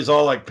everybody's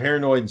all like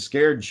paranoid and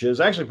scared and shit. It's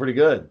actually pretty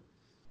good.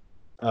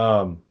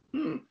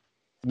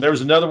 There was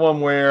another one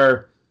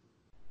where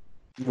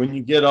when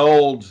you get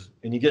old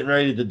and you're getting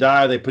ready to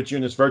die, they put you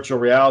in this virtual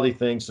reality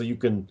thing so you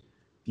can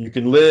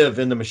live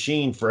in the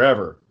machine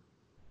forever.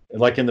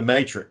 Like in the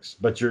Matrix,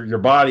 but your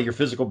body, your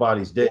physical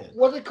body's dead.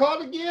 What's it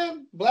called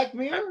again? Black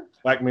Mirror?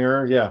 Black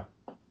Mirror, yeah.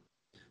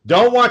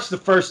 Don't watch the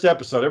first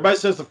episode. Everybody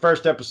says the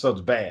first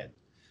episode's bad.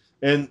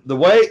 And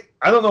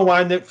I don't know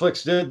why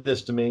Netflix did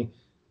this to me.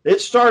 It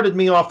started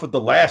me off with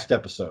the last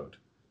episode.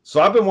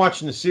 So I've been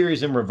watching the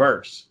series in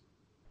reverse.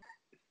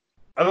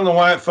 I don't know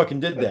why it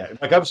fucking did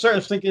that. Like I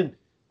was thinking,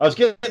 I was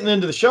getting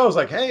into the show. I was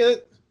like, hey,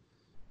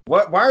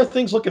 why are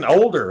things looking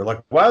older?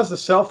 Like, why does the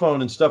cell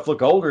phone and stuff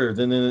look older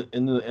than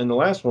in the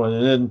last one?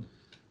 And then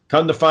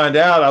come to find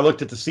out, I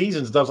looked at the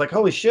seasons and I was like,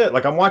 holy shit,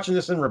 like I'm watching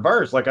this in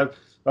reverse. Like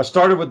I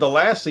started with the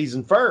last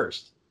season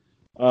first,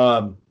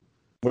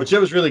 which it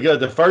was really good.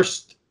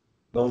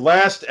 The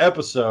last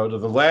episode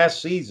of the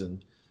last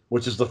season,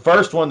 which is the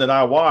first one that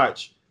I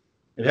watched,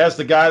 it has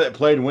the guy that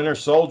played Winter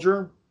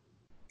Soldier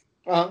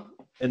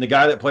and the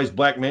guy that plays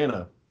Black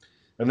Manta.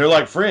 And they're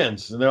like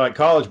friends, and they're like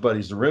college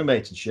buddies, the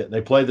roommates and shit. And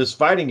they play this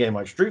fighting game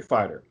like Street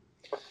Fighter.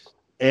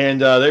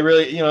 And they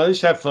really, they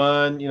just have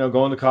fun,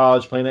 going to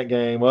college, playing that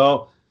game.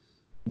 Well,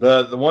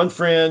 the one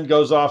friend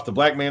goes off, the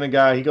Black Manta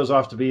guy, he goes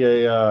off to be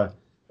a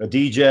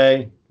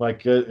DJ,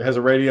 has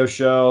a radio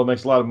show,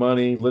 makes a lot of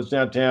money, lives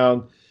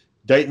downtown,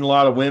 dating a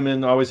lot of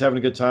women, always having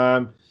a good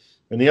time.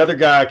 And the other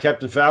guy,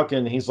 Captain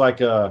Falcon, he's like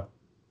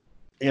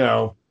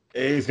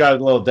he's got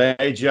a little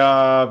day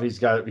job.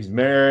 He's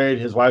married.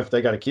 His wife,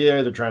 they got a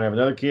kid. They're trying to have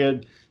another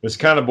kid. It's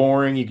kind of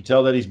boring. You can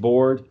tell that he's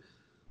bored.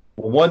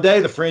 Well, one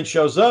day the friend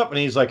shows up and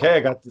he's like, hey, I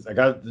got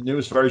the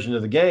newest version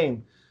of the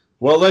game.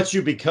 Well, it lets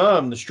you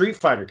become the Street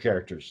Fighter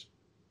characters.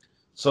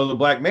 So the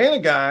Black Manta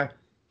guy,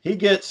 he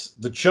gets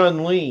the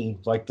Chun-Li,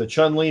 like the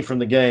Chun-Li from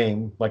the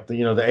game, like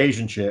the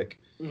Asian chick.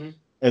 Mm-hmm.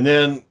 And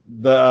then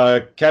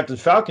the Captain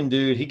Falcon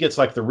dude, he gets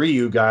like the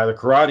Ryu guy, the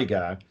karate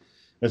guy.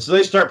 And so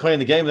they start playing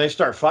the game and they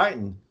start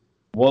fighting.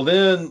 Well,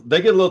 then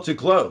they get a little too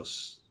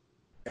close.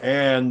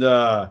 And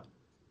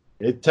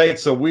it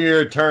takes a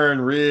weird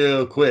turn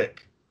real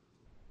quick.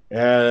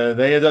 And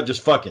they end up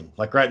just fucking,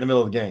 like right in the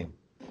middle of the game.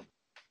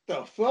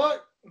 The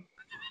fuck?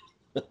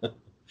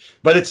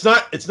 But it's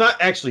not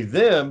actually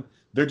them.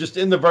 They're just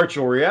in the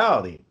virtual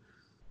reality.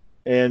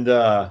 And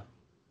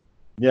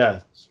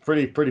it's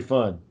pretty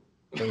fun.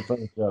 Pretty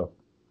fun show.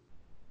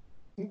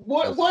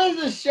 What is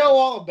this show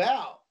all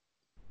about?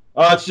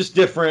 It's just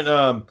different.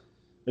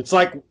 It's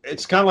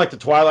kind of like the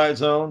Twilight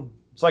Zone.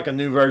 It's like a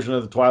new version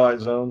of the Twilight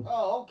Zone.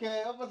 Oh,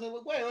 okay. I was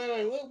like,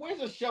 wait. Where's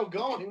the show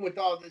going with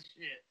all this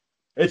shit?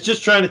 It's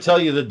just trying to tell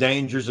you the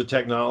dangers of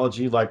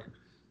technology. Like,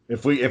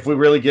 if we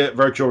really get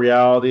virtual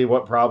reality,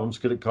 what problems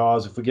could it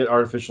cause? If we get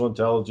artificial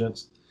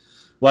intelligence,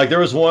 like there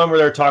was one where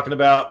they're talking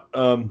about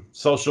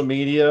social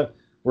media,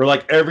 where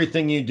like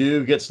everything you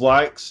do gets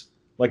likes.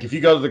 Like if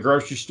you go to the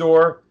grocery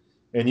store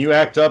and you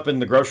act up in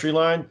the grocery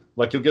line,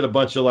 like you'll get a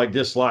bunch of like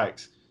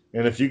dislikes.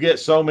 And if you get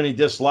so many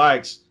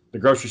dislikes, the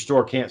grocery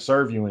store can't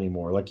serve you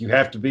anymore. Like you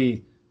have to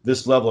be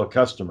this level of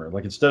customer.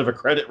 Like instead of a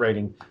credit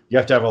rating, you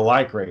have to have a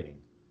like rating.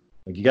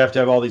 Like you have to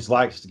have all these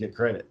likes to get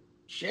credit.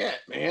 Shit,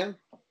 man.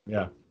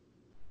 Yeah.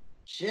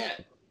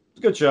 Shit. It's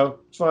a good show.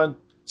 It's fun.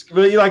 It's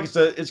really, like I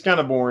said, it's kind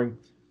of boring.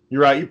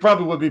 You're right. You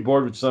probably would be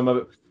bored with some of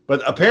it.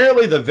 But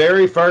apparently the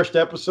very first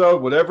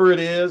episode, whatever it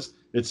is,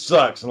 it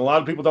sucks. And a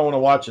lot of people don't want to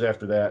watch it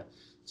after that.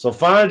 So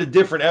find a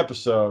different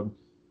episode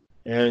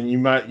and you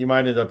might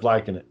end up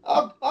liking it.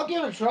 I'll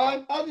give it a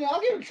try. I'll give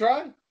it a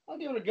try. I'll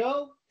give it a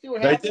go. See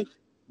what happens.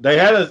 They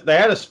had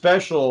a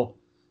special.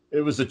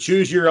 It was a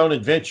choose your own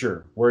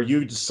adventure where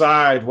you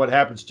decide what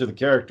happens to the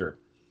character.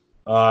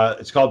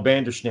 It's called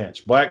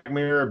Bandersnatch, Black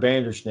Mirror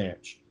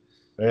Bandersnatch,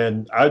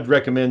 and I'd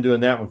recommend doing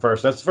that one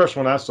first. That's the first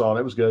one I saw, and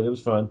it was good. It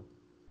was fun.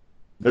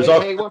 There's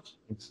you watched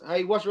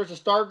the rest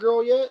of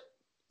Stargirl yet?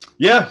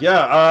 Yeah.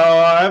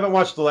 I haven't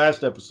watched the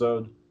last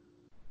episode.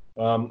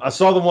 I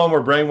saw the one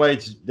where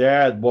Brainwave's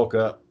dad woke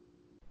up.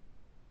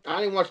 I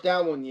didn't watch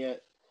that one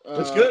yet.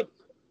 It's good.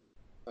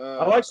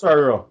 I like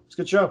Stargirl. It's a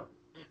good show.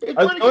 It's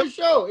a pretty good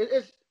show.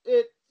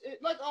 It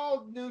like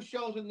all new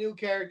shows with new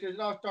characters. It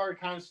all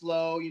started kind of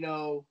slow, you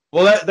know.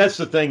 Well, that's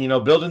the thing, you know,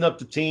 building up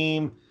the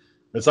team.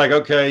 It's like,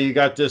 okay, you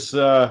got this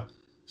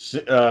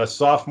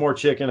sophomore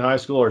chick in high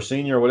school or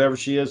senior or whatever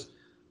she is,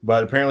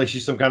 but apparently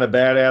she's some kind of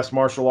badass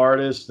martial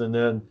artist, and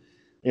then,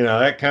 you know,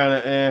 that kind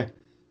of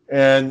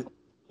and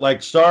like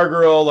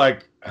Stargirl,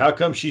 like how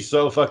come she's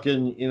so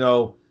fucking, you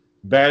know,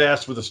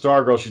 badass with a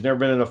Stargirl? She's never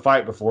been in a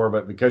fight before,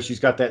 but because she's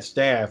got that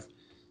staff,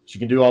 she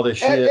can do all this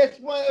shit. It's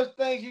one of those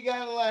things you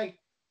gotta like.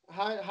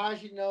 How does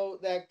she know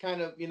that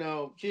kind of, you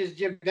know, she does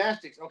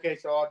gymnastics. Okay,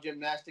 so all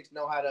gymnastics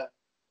know how to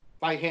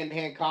fight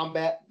hand-to-hand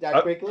combat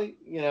that quickly,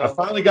 you know. I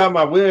finally got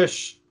my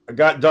wish. I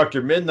got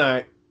Dr.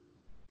 Midnight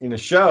in a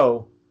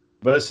show,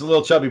 but it's a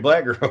little chubby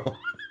black girl.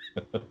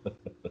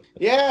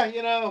 Yeah,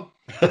 you know.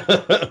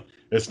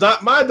 It's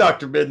not my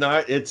Dr.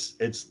 Midnight. It's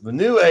the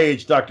new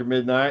age Dr.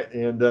 Midnight,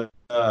 and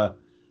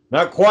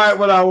not quite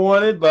what I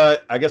wanted,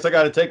 but I guess I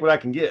got to take what I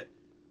can get.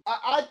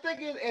 I think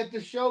if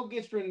the show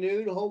gets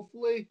renewed,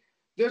 hopefully,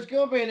 there's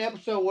going to be an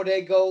episode where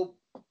they go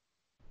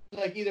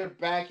like either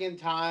back in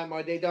time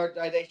or they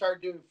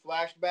start doing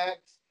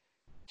flashbacks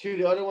to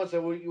the other ones,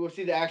 so you will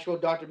see the actual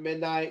Dr.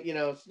 Midnight. You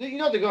know, they're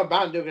going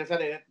about and do because that's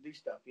how they have to do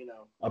stuff. You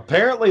know.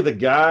 Apparently, the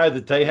guy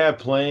that they have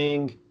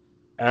playing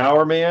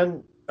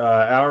Hourman,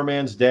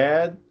 Hourman's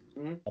dad.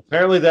 Mm-hmm.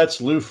 Apparently, that's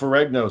Lou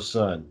Ferrigno's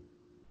son.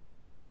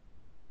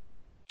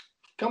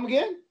 Come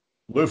again?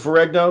 Lou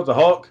Ferrigno, the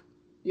Hulk.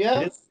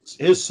 Yeah.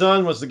 His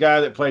son was the guy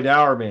that played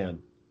Hourman.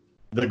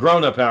 The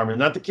grown-up Hourman,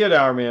 not the kid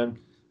Hourman,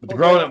 but the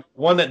grown-up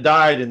one that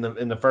died in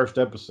the first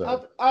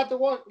episode. I have to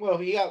watch. Well,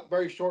 he got a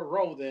very short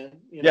role then.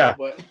 You know, yeah,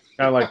 but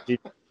kind of like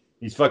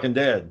he's fucking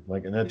dead.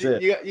 Like, and that's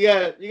it. You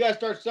got to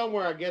start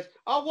somewhere, I guess.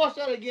 I'll watch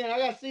that again. I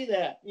got to see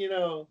that. You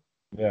know.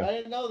 Yeah. I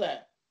didn't know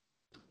that.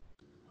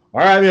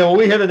 All right, man. Well,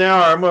 we hit an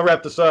hour. I'm gonna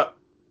wrap this up.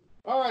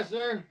 All right,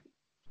 sir.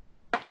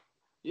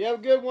 You have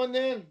a good one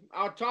then.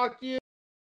 I'll talk to you.